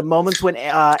the moments when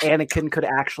Anakin could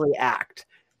actually act.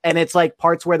 And it's like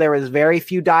parts where there was very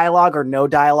few dialogue or no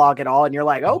dialogue at all. And you're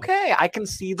like, okay, I can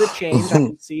see the change. I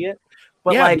can see it.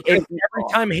 But every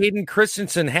time Hayden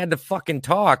Christensen had to fucking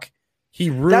talk,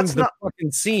 he ruins the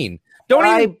fucking scene.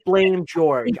 I blame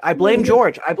George. The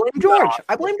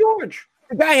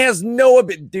guy has no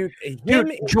dude.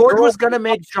 George was gonna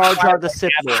make Jar Jar the Sith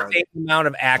Lord. Same amount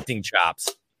of acting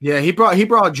chops. Yeah, he brought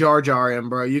Jar Jar in,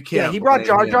 bro. You can't. Yeah, he brought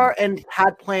Jar Jar and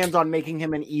had plans on making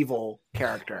him an evil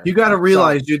character. You got to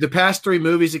realize, dude, the past 3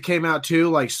 movies that came out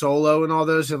too, like Solo and all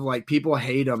those, have people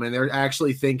hate them, and they're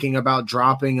actually thinking about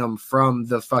dropping them from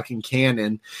the fucking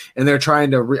canon, and they're trying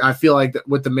to. I feel like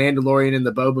with the Mandalorian and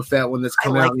the Boba Fett one that's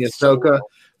coming out in the Ahsoka,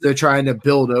 they're trying to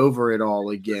build over it all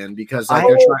again because they're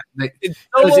trying.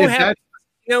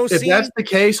 If that's the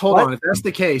case, hold on. If that's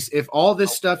the case, if all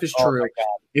this stuff is true,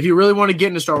 if you really want to get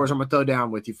into Star Wars, I'm going to throw down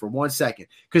with you for 1 second.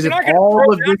 Because if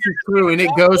all of this is true and it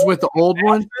goes with the old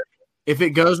one, if it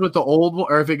goes with the old one,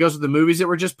 or if it goes with the movies that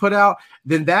were just put out,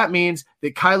 then that means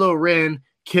that Kylo Ren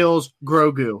kills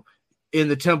Grogu in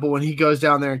the temple when he goes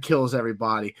down there and kills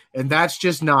everybody. And that's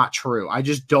just not true. I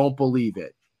just don't believe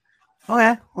it.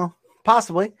 Okay, well,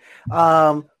 possibly.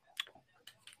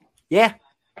 Yeah.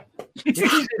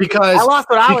 because I lost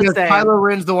what I was saying. Kylo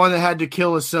Ren's the one that had to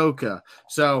kill Ahsoka.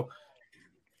 So,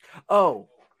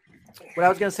 what I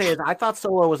was gonna say is I thought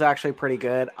Solo was actually pretty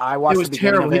good. I watched. It was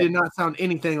terrible. He did not sound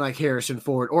anything like Harrison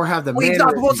Ford or have the. He's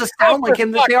not supposed to sound like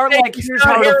him. They aren't like here's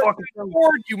how the fucking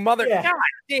Ford, you mother. Yeah. God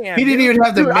damn. He didn't even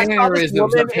have the mannerisms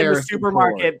of in the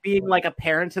supermarket Ford. Being like a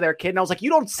parent to their kid, and I was like, "You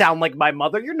don't sound like my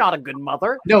mother. You're not a good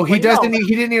mother." No, he doesn't.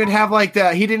 He didn't even have like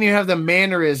that. He didn't even have the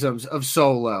mannerisms of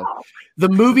Solo. The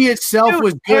movie itself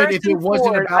was good Harrison if it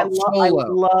wasn't Ford, about Solo. I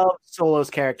love Solo's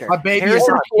character.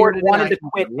 Harrison Ford wanted to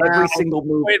quit every single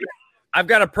movie. Wait, I've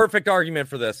got a perfect argument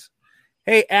for this.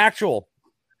 Hey, Actual.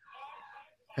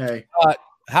 Hey.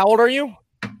 How old are you?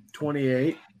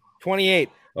 28. 28.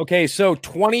 Okay, so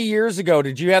 20 years ago,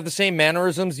 did you have the same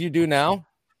mannerisms you do now?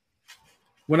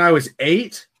 When I was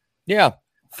 8? Yeah.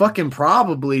 Fucking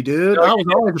probably, dude. I was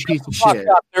always a piece of shit.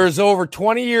 There's over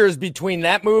 20 years between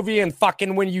that movie and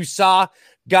fucking when you saw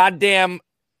goddamn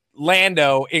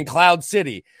Lando in Cloud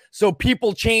City. So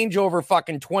people change over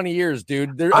fucking 20 years,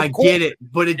 dude. I get it,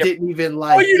 but it didn't even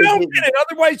like. Oh, you don't get it.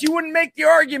 Otherwise, you wouldn't make the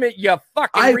argument, you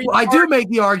fucking I do make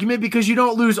the argument because you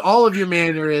don't lose all of your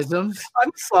mannerisms.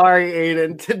 I'm sorry,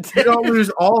 Aiden. You don't lose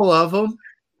all of them.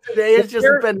 Today has just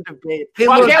been debate.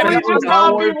 Why can't we just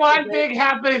all be one big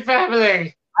happy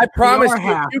family? I promise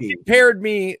you, you compared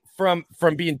me from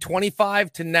being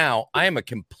 25 to now, I am a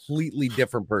completely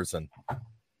different person.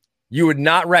 You would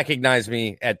not recognize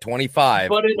me at 25.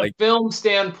 But in a film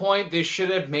standpoint, they should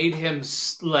have made him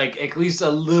like at least a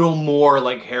little more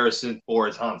like Harrison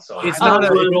Ford's Han Solo. It's not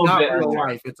real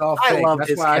life. It's all fake. I love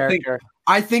his character.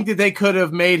 I think that they could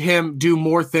have made him do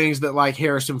more things that like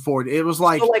Harrison Ford. It was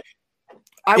like.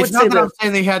 I would say that I'm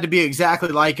saying they had to be exactly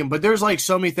like him, but there's like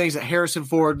so many things that Harrison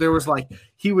Ford, there was like,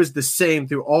 he was the same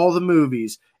through all the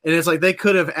movies. And it's like, they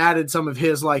could have added some of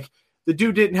his, like the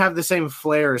dude didn't have the same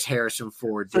flair as Harrison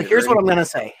Ford did. So here's what I'm going to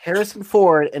say. Harrison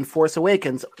Ford in Force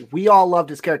Awakens, we all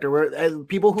loved his character.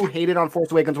 People who hated on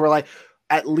Force Awakens were like,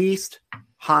 at least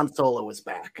Han Solo was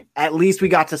back. At least we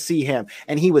got to see him.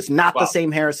 And he was not the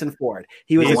same Harrison Ford.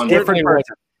 He was a different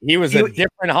person. He was a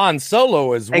different Han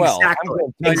Solo as well.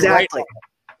 Exactly.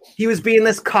 He was being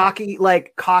this cocky,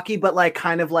 but like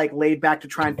kind of like laid back to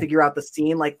try and figure out the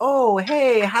scene. Like, oh,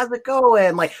 hey, how's it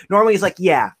going? Like normally he's like,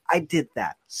 yeah, I did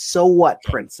that. So what,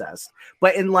 princess?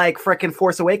 But in like freaking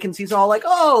Force Awakens, he's all like,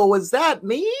 oh, was that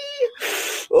me?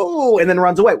 Oh, and then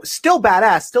runs away. Still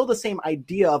badass. Still the same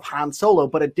idea of Han Solo,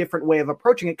 but a different way of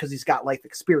approaching it because he's got life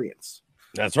experience.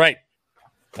 That's right.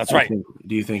 That's right.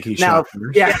 Do you think he now?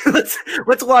 Yeah, let's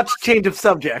watch Change of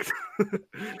Subject.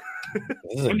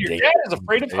 When your dad is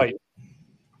afraid of height.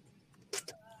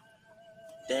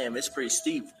 Damn, it's pretty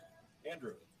steep.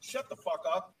 Andrew, shut the fuck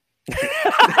up.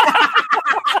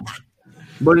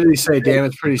 What did he say? Damn,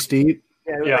 it's pretty steep.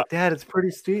 Yeah. Like, Dad, it's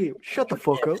pretty steep. Shut the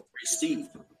fuck up. It's pretty steep.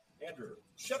 Andrew,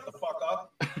 shut the fuck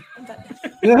up.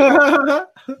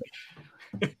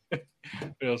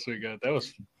 What else we got? That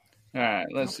was all right.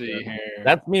 Let's see here.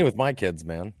 That's me with my kids,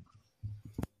 man.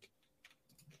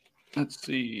 Let's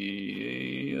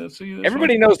see.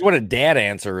 Everybody knows what a dad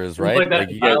answer is, right? Like that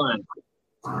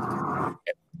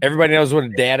Everybody knows what a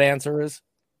dad answer is?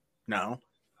 No.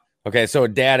 Okay, so a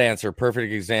dad answer,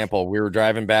 perfect example. We were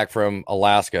driving back from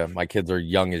Alaska. My kids are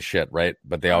young as shit, right?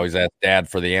 But they always ask dad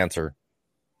for the answer,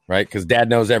 right? Because dad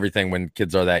knows everything when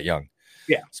kids are that young.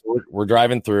 Yeah. So we're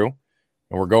driving through,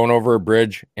 and we're going over a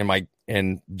bridge,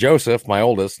 and Joseph, my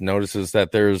oldest, notices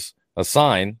that there's a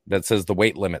sign that says the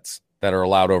weight limits that are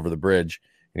allowed over the bridge.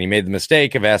 And he made the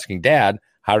mistake of asking dad,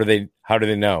 how do they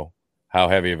know how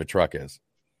heavy of a truck is?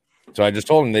 So I just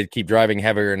told him they'd keep driving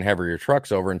heavier and heavier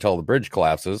trucks over until the bridge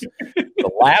collapses.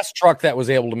 The last truck that was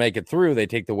able to make it through, they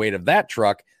take the weight of that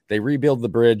truck, they rebuild the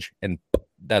bridge, and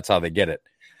that's how they get it.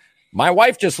 My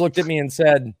wife just looked at me and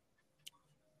said,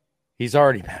 he's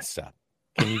already messed up.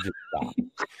 Can you just stop?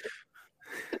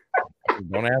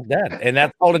 Don't have dad. And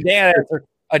that's called a dad answer.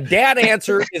 A dad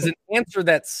answer is an answer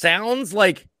that sounds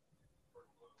like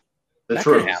the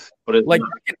truth, but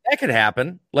that could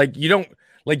happen. Like you don't.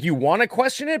 Like you want to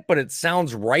question it, but it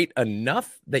sounds right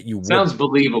enough that you sounds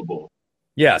believable.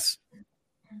 Yes.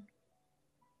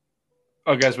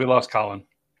 Oh, guys, we lost Colin.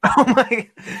 Oh my!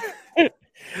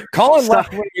 Colin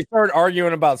left when you started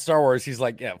arguing about Star Wars. He's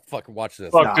like, "Yeah, fucking watch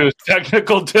this." Fuck, dude,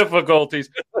 technical difficulties.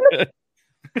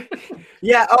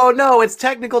 Yeah. Oh no, it's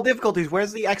technical difficulties.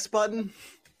 Where's the X button?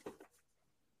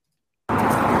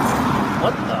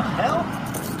 What the hell?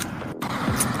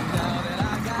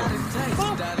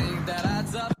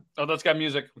 Oh, that's got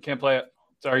music. We can't play it.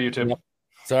 Sorry, YouTube. Yep.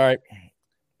 It's all right.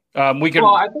 We can.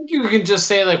 Well, I think you can just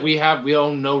say like we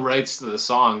own no rights to the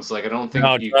songs. Like I don't think.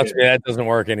 No, trust me, that doesn't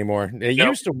work anymore. It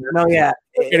used to work. No, yeah.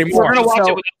 Anymore. We're gonna watch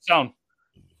it without sound.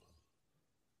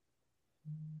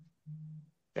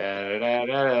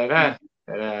 Yeah,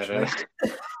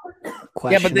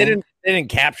 but they didn't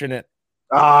caption it.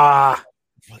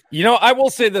 You know, I will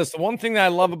say this. The one thing that I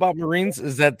love about Marines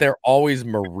is that they're always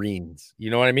Marines. You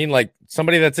know what I mean? Like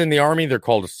somebody that's in the Army, they're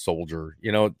called a soldier,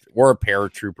 you know, or a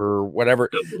paratrooper or whatever.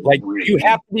 Like you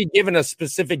have to be given a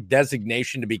specific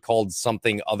designation to be called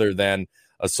something other than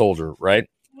a soldier, right?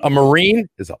 A Marine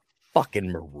is a fucking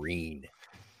Marine.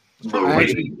 We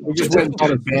just went and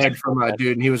bought a bag from a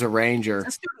dude, and he was a ranger. Is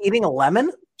this dude eating a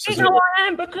lemon? You know I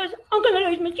am because I'm going to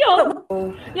lose my job.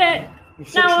 Yeah.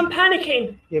 Now I'm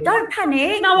panicking. Don't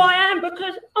panic. No, I am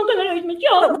because I'm going to lose my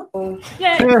job.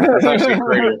 Yeah. That's actually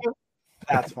great.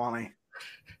 That's funny.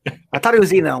 I thought he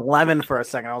was eating a lemon for a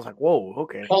second. I was like, whoa,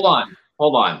 okay. Hold on.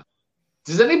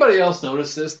 Does anybody else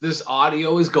notice this? This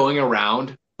audio is going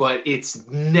around, but it's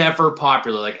never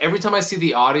popular. Like every time I see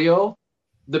the audio,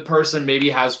 the person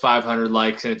maybe has 500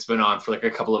 likes and it's been on for like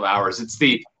a couple of hours. It's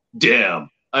the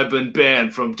damn, I've been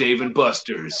banned from Dave &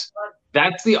 Buster's.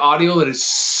 That's the audio that is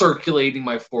circulating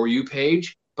my For You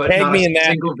page, but not a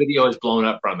single video is blown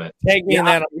up from it. Tag me in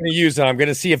that. I'm going to use it. I'm going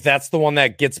to see if that's the one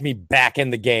that gets me back in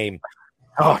the game.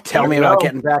 Oh, tell me about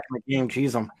getting back in the game.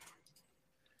 Jeez,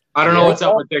 I don't know what's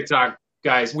up with TikTok,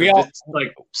 guys.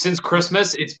 Like since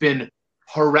Christmas, it's been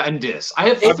horrendous. I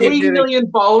have 3 million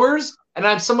followers,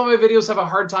 and some of my videos have a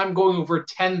hard time going over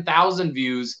 10,000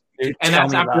 views, and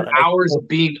that's after hours of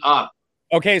being up.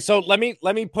 Okay, so let me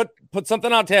put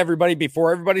something out to everybody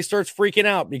before everybody starts freaking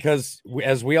out, because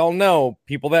as we all know,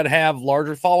 people that have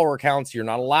larger follower counts, you're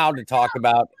not allowed to talk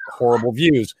about horrible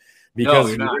views, because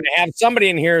you're going to have somebody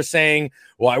in here saying,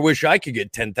 well, I wish I could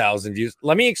get 10,000 views.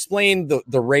 Let me explain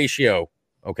the ratio,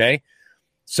 okay?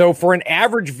 So for an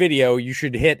average video, you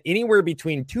should hit anywhere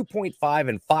between 2.5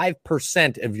 and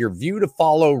 5% of your view to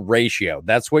follow ratio.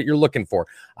 That's what you're looking for.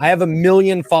 I have 1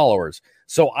 million followers.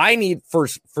 So I need for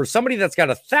somebody that's got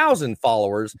 1,000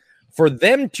 followers, for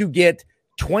them to get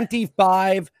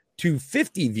 25 to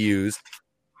 50 views,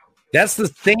 that's the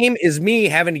same as me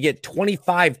having to get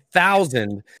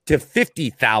 25,000 to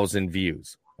 50,000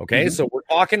 views. Okay, so we're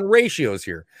talking ratios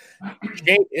here.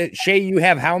 Shay, you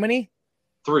have how many?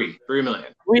 3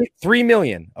 million. 3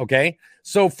 million. Okay,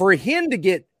 so for him to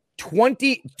get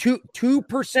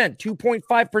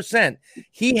 2.5%,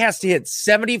 he has to hit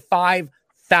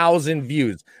 75,000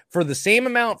 views. For the same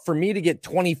amount for me to get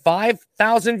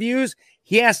 25,000 views,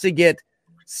 he has to get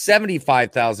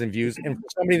 75,000 views. And for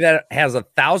somebody that has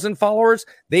 1,000 followers,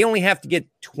 they only have to get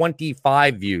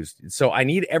 25 views. So I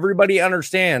need everybody to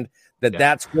understand that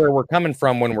that's where we're coming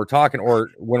from when we're talking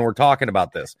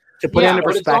about this. To put into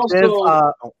perspective,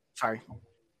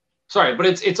 sorry, but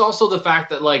it's also the fact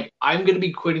that like I'm going to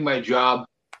be quitting my job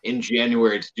in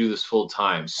January to do this full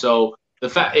time. So the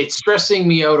fact it's stressing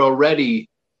me out already,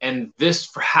 and this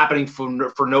happening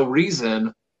for no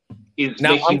reason is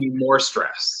making me more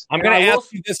stressed. I'm going to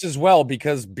ask you this as well,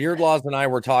 because Beardlaws and I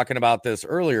were talking about this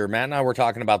earlier. Matt and I were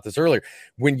talking about this earlier.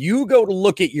 When you go to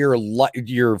look at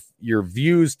your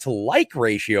views to like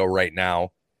ratio right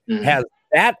now, has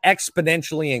that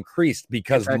exponentially increased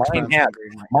because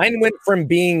mine went from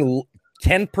being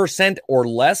 10% or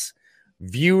less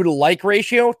view to like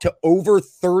ratio to over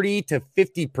 30 to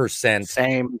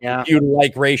 50% view to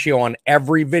like ratio on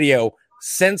every video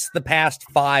since the past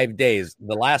 5 days.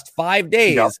 The last 5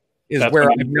 days is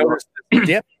where I've noticed a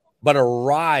dip, but a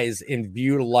rise in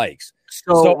view to likes.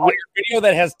 So on your video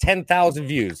that has 10,000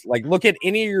 views, like look at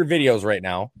any of your videos right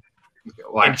now.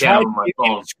 Well, I can't on my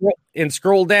phone. And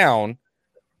scroll down.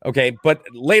 Okay, but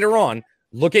later on,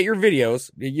 look at your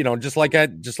videos, just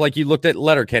like you looked at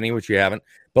Letterkenny, which you haven't,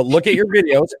 but look at your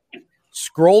videos,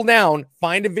 scroll down,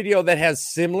 find a video that has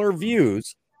similar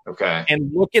views. Okay.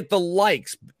 And look at the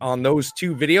likes on those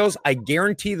two videos. I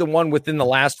guarantee the one within the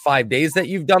last 5 days that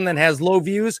you've done that has low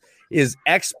views is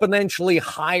exponentially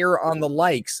higher on the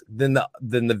likes than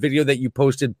the video that you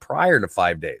posted prior to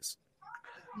 5 days.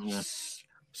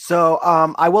 So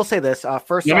I will say this.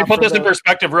 First, let me put this in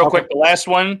perspective real quick. The last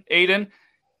one, Aiden,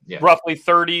 roughly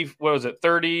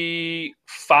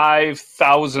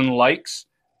 35,000 likes,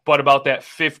 but about that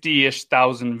 50-ish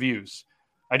thousand views.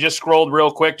 I just scrolled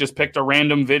real quick, just picked a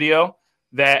random video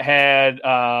that had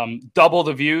double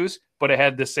the views, but it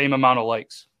had the same amount of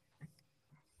likes.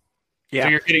 Yeah, so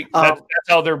you're getting that's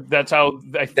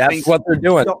what they're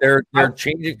doing. They're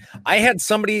changing. I had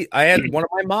one of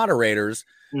my moderators.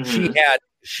 Mm-hmm.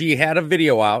 She had a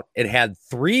video out. It had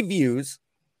 3 views,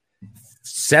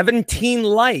 17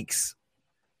 likes,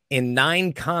 and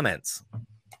 9 comments.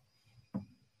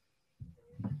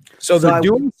 So they're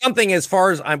doing something as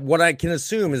far as what I can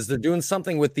assume is they're doing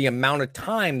something with the amount of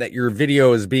time that your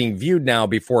video is being viewed now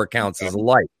before it counts as a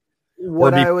like.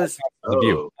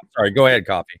 Sorry, go ahead,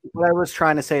 Coffee. What I was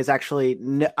trying to say is actually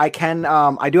I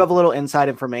do have a little inside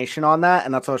information on that,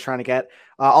 and that's what I was trying to get.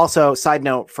 Also, side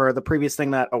note for the previous thing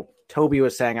that Toby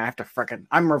was saying,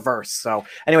 I'm reverse. So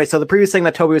anyway, so the previous thing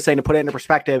that Toby was saying, to put it into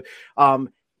perspective,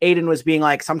 Aiden was being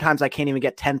like, sometimes I can't even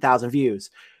get 10,000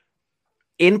 views.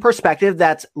 In perspective,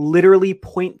 that's literally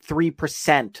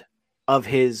 0.3% of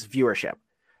his viewership.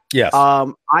 Yes.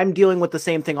 I'm dealing with the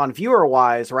same thing on viewer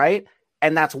wise, right?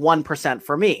 And that's 1%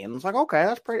 for me. And it's like, okay,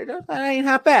 that's pretty good. That ain't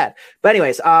half bad. But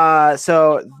anyways,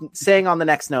 so saying on the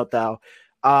next note though,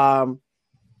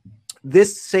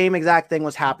 this same exact thing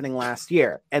was happening last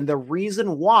year. And the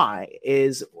reason why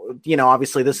is,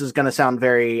 obviously this is going to sound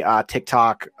very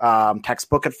TikTok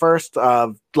textbook at first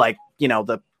of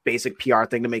the basic PR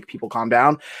thing to make people calm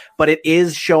down, but it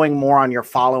is showing more on your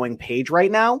following page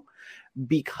right now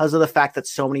because of the fact that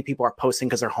so many people are posting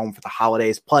because they're home for the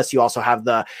holidays. Plus you also have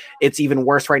it's even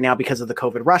worse right now because of the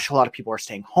COVID rush. A lot of people are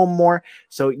staying home more.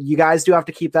 So you guys do have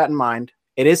to keep that in mind.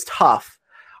 It is tough.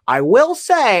 I will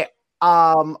say,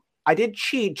 I did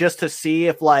cheat just to see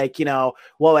if what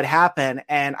would happen.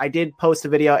 And I did post a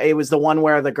video. It was the one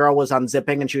where the girl was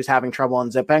unzipping and she was having trouble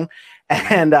unzipping.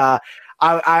 And,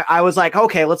 I was like,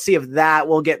 okay, let's see if that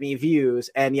will get me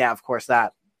views. And yeah, of course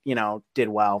that, did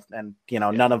well. And,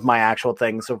 none of my actual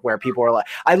things of where people were like,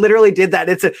 I literally did that.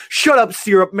 It's a shut up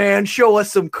syrup, man. Show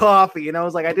us some coffee. And I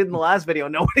was like, I did in the last video.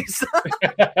 Nobody saw.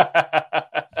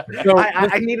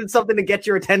 I needed something to get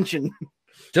your attention.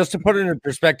 Just to put it in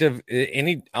perspective,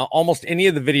 almost any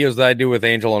of the videos that I do with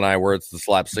Angel and I, where it's the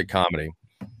slapstick comedy,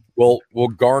 will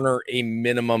garner a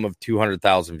minimum of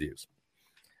 200,000 views.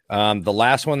 The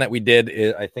last one that we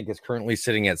did, I think, is currently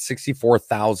sitting at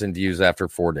 64,000 views after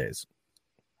 4 days.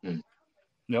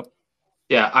 Yep.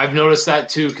 Yeah, I've noticed that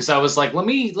too because I was like, let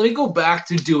me go back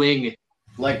to doing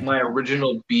my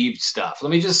original Beeb stuff.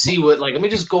 Let me just see let me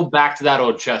just go back to that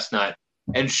old chestnut.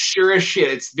 And sure as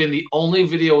shit, it's been the only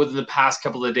video within the past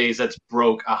couple of days that's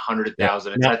broke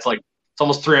 100,000. Yep. That's it's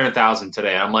almost 300,000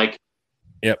 today. I'm like,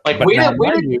 yep. Way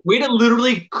to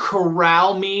literally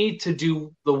corral me to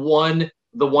do the one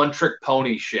trick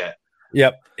pony shit.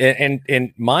 Yep.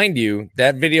 And mind you,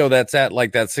 that video that's at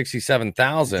that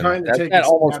 67,000, that's at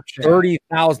almost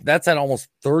 30,000. That's at almost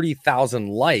 30,000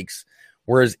 likes.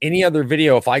 Whereas any other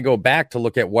video, if I go back to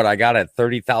look at what I got at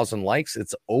 30,000 likes,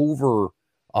 it's over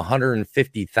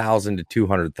 150,000 to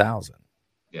 200,000.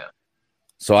 Yeah.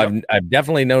 So I've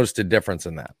definitely noticed a difference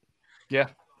in that. Yeah.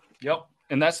 Yep.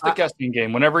 And that's the guessing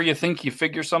game. Whenever you think you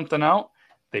figure something out,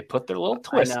 they put their little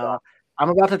twist on. I'm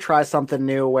about to try something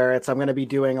new where I'm going to be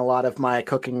doing a lot of my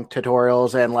cooking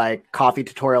tutorials and coffee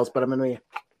tutorials, but I'm going to be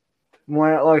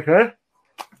more like this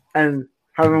and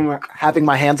having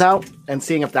my hands out and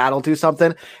seeing if that'll do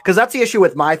something. Because that's the issue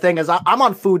with my thing is I'm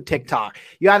on food TikTok.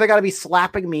 You either got to be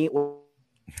slapping meat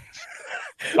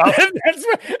That's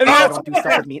what, and I that's don't do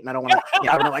stuff with meat, and I don't want to.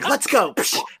 Yeah, they're like, let's go,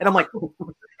 and I'm like, all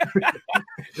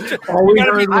we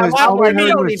heard I don't need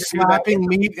was to do that. slapping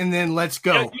meat and then let's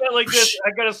go. Yeah, like this.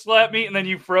 I got to slap meat, and then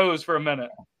you froze for a minute.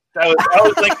 I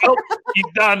was like, oh, he's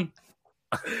done.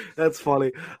 That's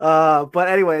funny. But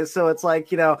anyway, so it's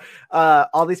like,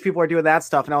 all these people are doing that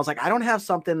stuff. And I was like, I don't have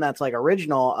something that's like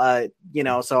original,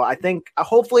 so I think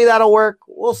hopefully that'll work.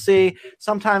 We'll see.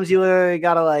 Sometimes you literally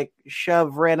got to like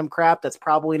shove random crap that's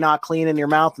probably not clean in your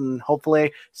mouth and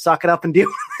hopefully suck it up and deal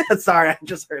with it. Sorry, I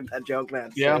just heard that joke,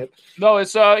 man. Yeah. No,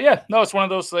 it's it's one of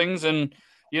those things. And,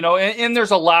 and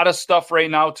there's a lot of stuff right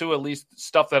now too, at least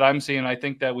stuff that I'm seeing. I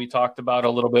think that we talked about a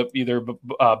little bit either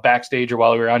backstage or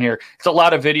while we were on here. It's a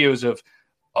lot of videos of,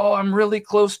 oh, I'm really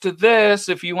close to this.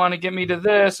 If you want to get me to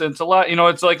this, and it's a lot,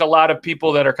 it's like a lot of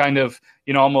people that are kind of,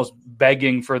 almost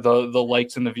begging for the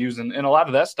likes and the views. And a lot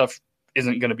of that stuff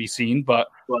isn't going to be seen, but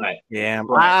yeah,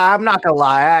 I'm not gonna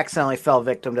lie. I accidentally fell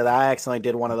victim to that. I accidentally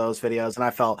did one of those videos, and I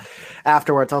felt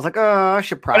afterwards. I was like, "Oh, I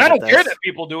should probably." And I don't care that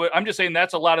people do it. I'm just saying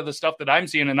that's a lot of the stuff that I'm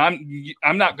seeing, and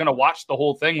I'm not gonna watch the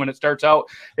whole thing when it starts out.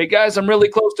 Hey guys, I'm really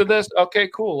close to this. Okay,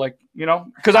 cool. Like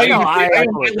because I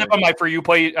live on my For You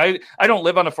page. I don't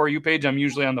live on the For You page. I'm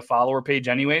usually on the follower page,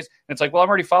 anyways. And it's like, well, I'm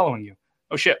already following you.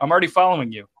 Oh shit, I'm already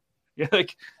following you. Yeah,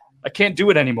 like I can't do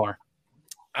it anymore.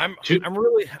 I'm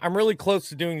really close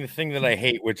to doing the thing that I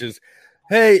hate, which is,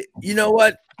 hey, you know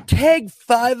what? Tag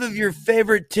 5 of your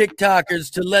favorite TikTokers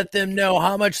to let them know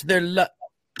how much they're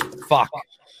fuck.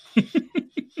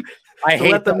 I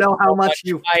hate let them know how much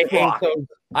you.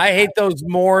 I hate those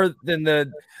more than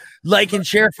the like and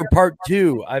share for part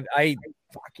 2.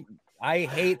 I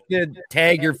hate to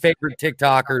tag your favorite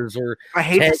TikTokers or. I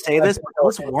hate to say this, but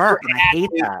those work, and I hate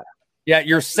that. Yeah,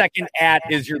 your second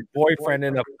is your boyfriend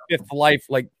in a fifth life.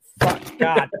 Like, fuck,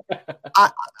 God.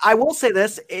 I will say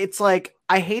this. It's like,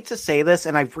 I hate to say this,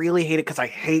 and I really hate it because I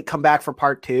hate come back for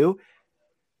part 2.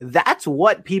 That's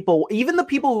what people, even the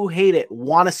people who hate it,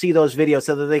 want to see those videos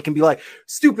so that they can be like,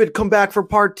 stupid, come back for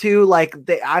part 2. Like,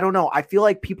 I don't know. I feel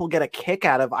like people get a kick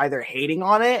out of either hating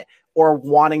on it or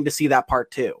wanting to see that part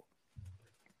 2.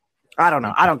 I don't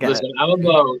know. I don't get it. I'm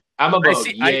about I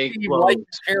see like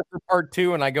share for part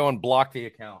 2, and I go and block the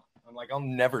account. I'm like, I'll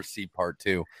never see part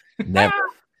 2. Never.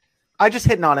 I just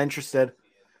hit not interested.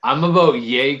 I'm about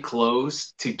yay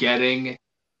close to getting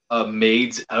a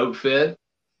maid's outfit.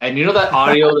 And you know that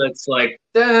audio that's like,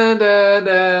 da, da,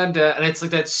 da, da, and it's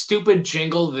like that stupid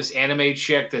jingle of this anime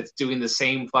chick that's doing the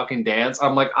same fucking dance.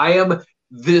 I'm like, I am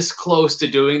this close to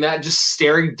doing that, just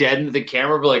staring dead into the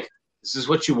camera, be like, this is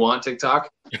what you want, TikTok?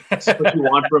 This is what you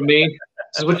want from me?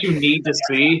 This is what you need to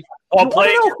see?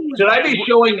 Should I be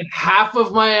showing half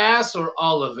of my ass or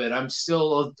all of it? I'm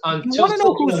still on. You want to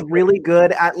know who's really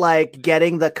good at like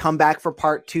getting the comeback for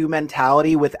part 2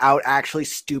 mentality without actually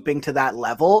stooping to that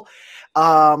level?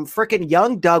 Freaking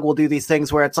Young Doug will do these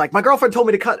things where it's like, my girlfriend told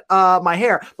me to cut my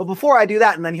hair, but before I do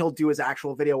that, and then he'll do his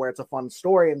actual video where it's a fun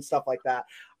story and stuff like that.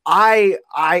 I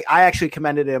actually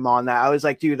commended him on that. I was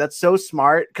like, dude, that's so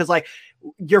smart, because like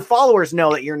your followers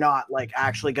know that you're not like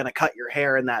actually going to cut your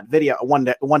hair in that video.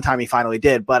 One time he finally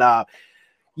did, but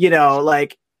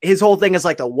like his whole thing is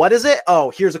like what is it?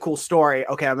 Oh, here's a cool story.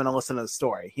 Okay, I'm going to listen to the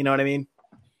story. You know what I mean?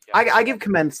 Yeah. I give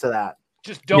commends to that.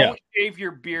 Just don't shave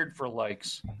your beard for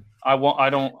likes. I won't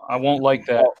like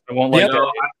that. I won't like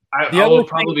that. I will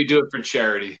probably do it for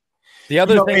charity. The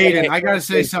other thing, Aiden, I got to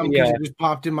say something because it just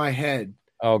popped in my head.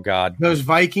 Oh God, those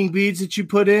Viking beads that you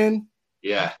put in.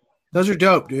 Yeah, those are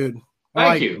dope, dude.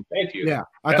 Thank you. Yeah,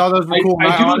 I thought those were cool.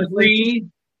 I do agree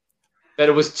that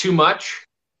it was too much.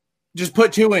 Just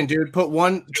put 2 in, dude. Put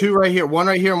 2 right here, 1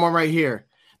 right here, and 1 right here.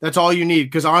 That's all you need.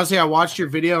 Because honestly, I watched your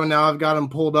video and now I've got them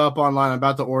pulled up online. I'm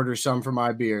about to order some for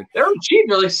my beard. They're cheap.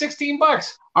 They're like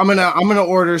 $16. I'm gonna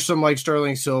order some like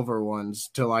sterling silver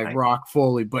ones to like rock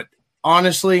fully. But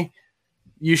honestly,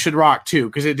 you should rock 2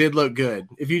 because it did look good.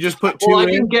 If you just put 2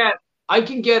 in, I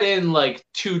can get in like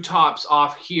 2 tops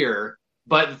off here.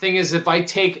 But the thing is, if I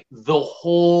take the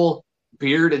whole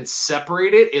beard and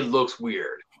separate it, it looks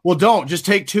weird. Well, don't just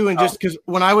take 2 and just because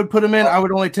when I would put them in, I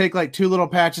would only take like 2 little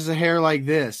patches of hair like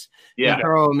this. Yeah, and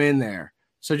throw them in there.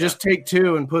 So just take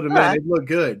 2 and put them in. It look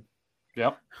good.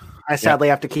 Yep. I sadly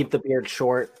have to keep the beard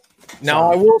short.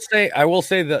 Now I will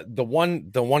say that the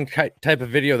one type of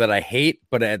video that I hate,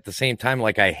 but at the same time,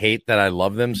 like I hate that I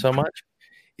love them so much,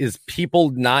 is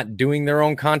people not doing their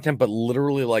own content, but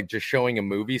literally like just showing a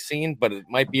movie scene. But it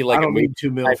might be like a movie 2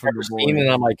 mil from the boy.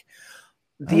 And I'm like,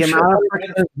 the amount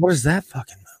of what is that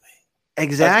fucking movie?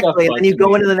 Exactly. And then you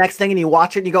go into the next thing and you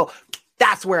watch it and you go,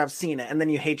 that's where I've seen it. And then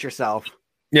you hate yourself.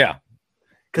 Yeah.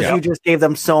 Because you just gave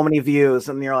them so many views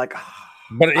and you're like,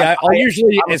 But I'll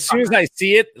usually, as soon as I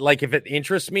see it, like if it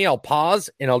interests me, I'll pause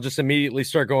and I'll just immediately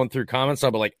start going through comments.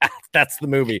 I'll be like, that's the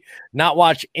movie. Not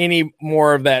watch any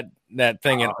more of that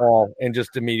thing at all, and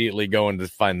just immediately go and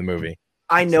just find the movie.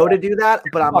 I know to do that,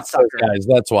 but I'm a sucker. Guys,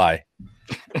 that's why.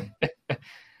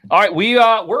 All right,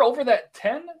 we're over that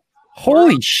 10.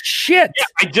 Holy shit! Yeah,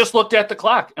 I just looked at the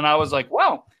clock and I was like,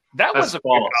 "Wow, that's a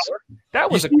quick hour." That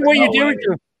was what you do with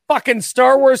your fucking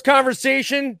Star Wars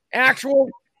conversation. Actual.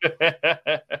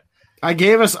 I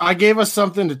gave us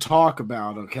something to talk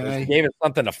about. Okay, he gave us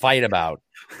something to fight about.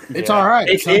 It's all right.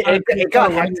 It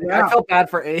got hectic. I felt bad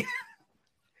for Aiden.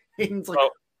 Aiden's like,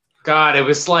 God, it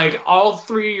was like all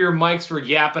three of your mics were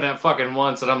yapping at fucking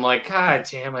once, and I'm like, God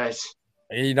damn it.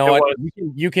 You know what?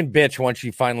 You can bitch once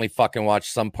you finally fucking watch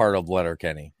some part of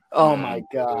Letterkenny. Oh my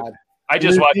God. I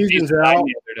just watched season 9 the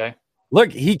other day.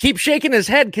 Look, he keeps shaking his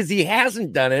head because he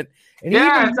hasn't done it. And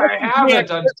yes, I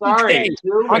haven't. I'm sorry.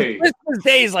 On Christmas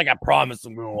Day, he's like, I promise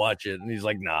I'm going to watch it. And he's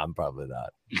like, nah, I'm probably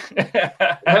not.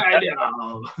 I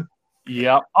know.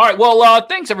 Yeah. All right. Well,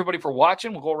 thanks everybody for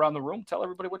watching. We'll go around the room, tell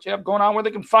everybody what you have going on, where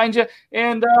they can find you.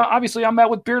 And obviously, I'm Matt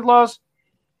with Beard Laws.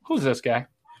 Who's this guy?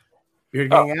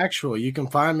 Beard Gang Actual. You can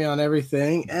find me on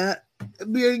everything at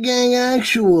Beard Gang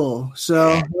Actual.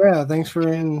 So, yeah, thanks for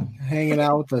hanging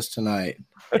out with us tonight.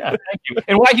 Yeah, thank you.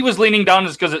 And why he was leaning down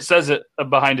is because it says it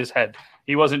behind his head.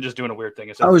 He wasn't just doing a weird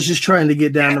thing. I was just trying to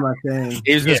get down to my thing.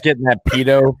 He was just getting that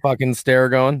pedo fucking stare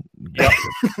going. Yep.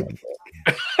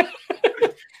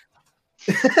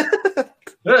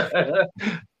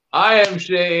 I am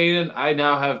Shay Aiden. I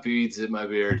now have beads in my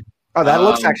beard. Oh, that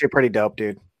looks actually pretty dope,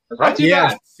 dude. Right?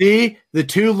 Yeah. See, the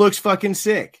 2 looks fucking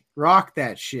sick. Rock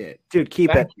that shit, dude.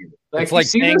 Keep Thank it. You. It's like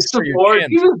see the support,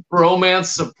 even bromance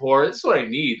support. That's what I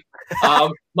need.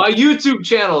 My YouTube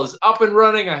channel is up and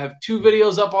running. I have 2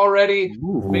 videos up already.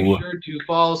 Ooh. Make sure to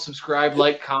follow, subscribe,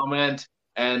 like, comment,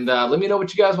 and let me know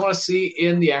what you guys want to see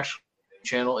in the actual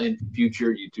channel in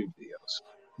future YouTube videos.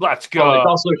 Let's go. Oh, it's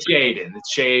also Shaden.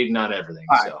 It's Shaden, not everything.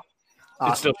 Right. So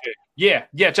it's still Shaden.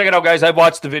 Yeah. Check it out, guys. I've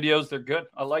watched the videos. They're good.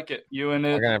 I like it. You and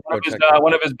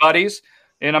one of his buddies.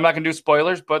 And I'm not going to do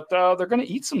spoilers, but they're going to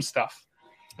eat some stuff.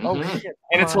 Oh, shit.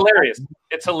 And it's hilarious.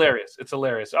 It's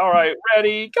hilarious. All right,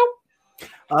 ready,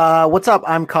 go. What's up?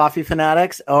 I'm Coffee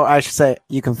Fanatics. Or I should say,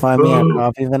 you can find me at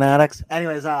Coffee Fanatics.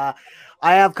 Anyways, I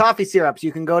have coffee syrups.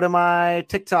 You can go to my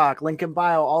TikTok, link in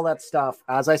bio, all that stuff.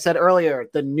 As I said earlier,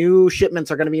 the new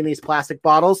shipments are going to be in these plastic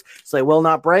bottles, so they will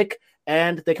not break,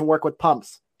 and they can work with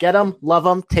pumps. Get them, love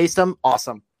them, taste them.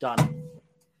 Awesome. Done.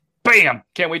 Bam!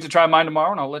 Can't wait to try mine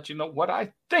tomorrow, and I'll let you know what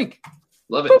I think.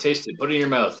 Love it. Taste it. Put it in your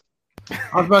mouth.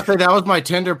 I was about to say that was my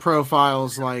Tinder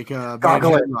profile's like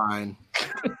headline.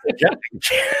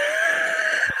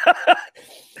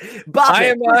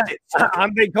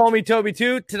 They call me Toby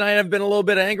too. Tonight I've been a little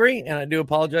bit angry, and I do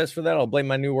apologize for that. I'll blame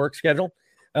my new work schedule.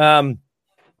 I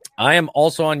am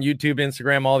also on YouTube,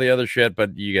 Instagram, all the other shit,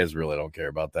 but you guys really don't care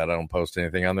about that. I don't post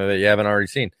anything on there that you haven't already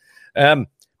seen.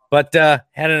 But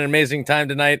had an amazing time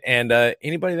tonight, and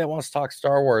anybody that wants to talk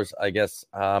Star Wars, I guess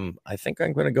I think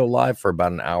I'm going to go live for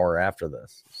about an hour after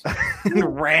this.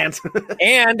 Rant.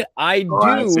 And I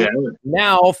do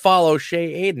now follow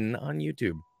Shay Aiden on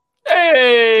YouTube.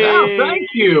 Hey! Oh, thank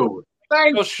you.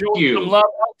 Thank you. Some love.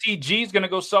 LTG is going to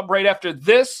go sub right after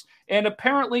this, and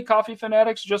apparently Coffee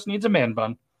Fanatics just needs a man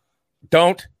bun.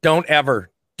 Don't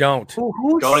ever. Don't.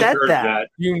 Who said that?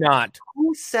 Do not.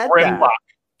 Who said Grimlock. that?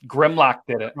 Grimlock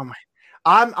did it. Oh my!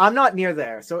 I'm not near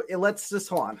there, so let's just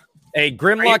hold on. Hey,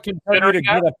 Grimlock can tell you to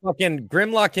get a fucking.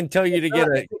 Grimlock can tell you to get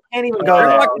a. Can't even go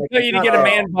Grimlock there. can tell you to get a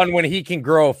man bun when he can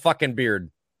grow a fucking beard.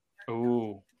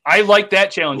 Ooh, I like that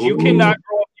challenge. You cannot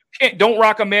grow up. You can't. Don't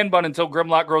rock a man bun until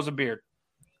Grimlock grows a beard.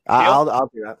 I'll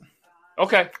do that.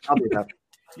 Okay, I'll do that.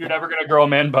 You're never gonna grow a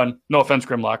man bun. No offense,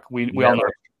 Grimlock. We all know.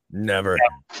 Never.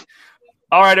 Yeah.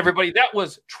 All right, everybody. That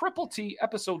was Triple T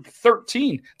episode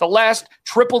 13, the last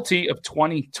Triple T of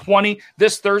 2020.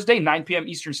 This Thursday, 9 p.m.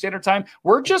 Eastern Standard Time.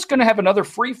 We're just going to have another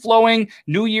free-flowing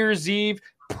New Year's Eve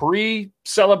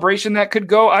pre-celebration that could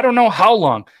go. I don't know how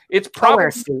long. It's probably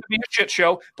going to be a shit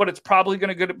show, but it's probably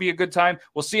going to be a good time.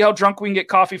 We'll see how drunk we can get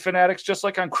Coffee Fanatics, just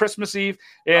like on Christmas Eve.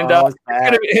 And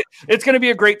it's going to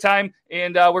be a great time.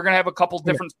 And we're going to have a couple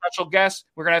different special guests.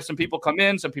 We're going to have some people come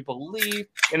in, some people leave,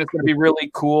 and it's going to be really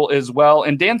cool as well.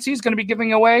 And Dan C is going to be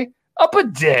giving away a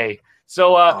bidet.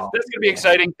 So that's going to be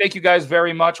exciting. Thank you guys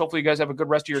very much. Hopefully you guys have a good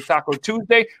rest of your Taco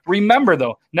Tuesday. Remember,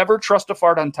 though, never trust a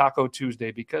fart on Taco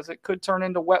Tuesday because it could turn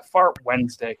into Wet Fart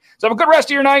Wednesday. So have a good rest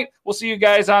of your night. We'll see you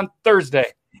guys on Thursday.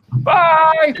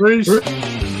 Bye. Peace.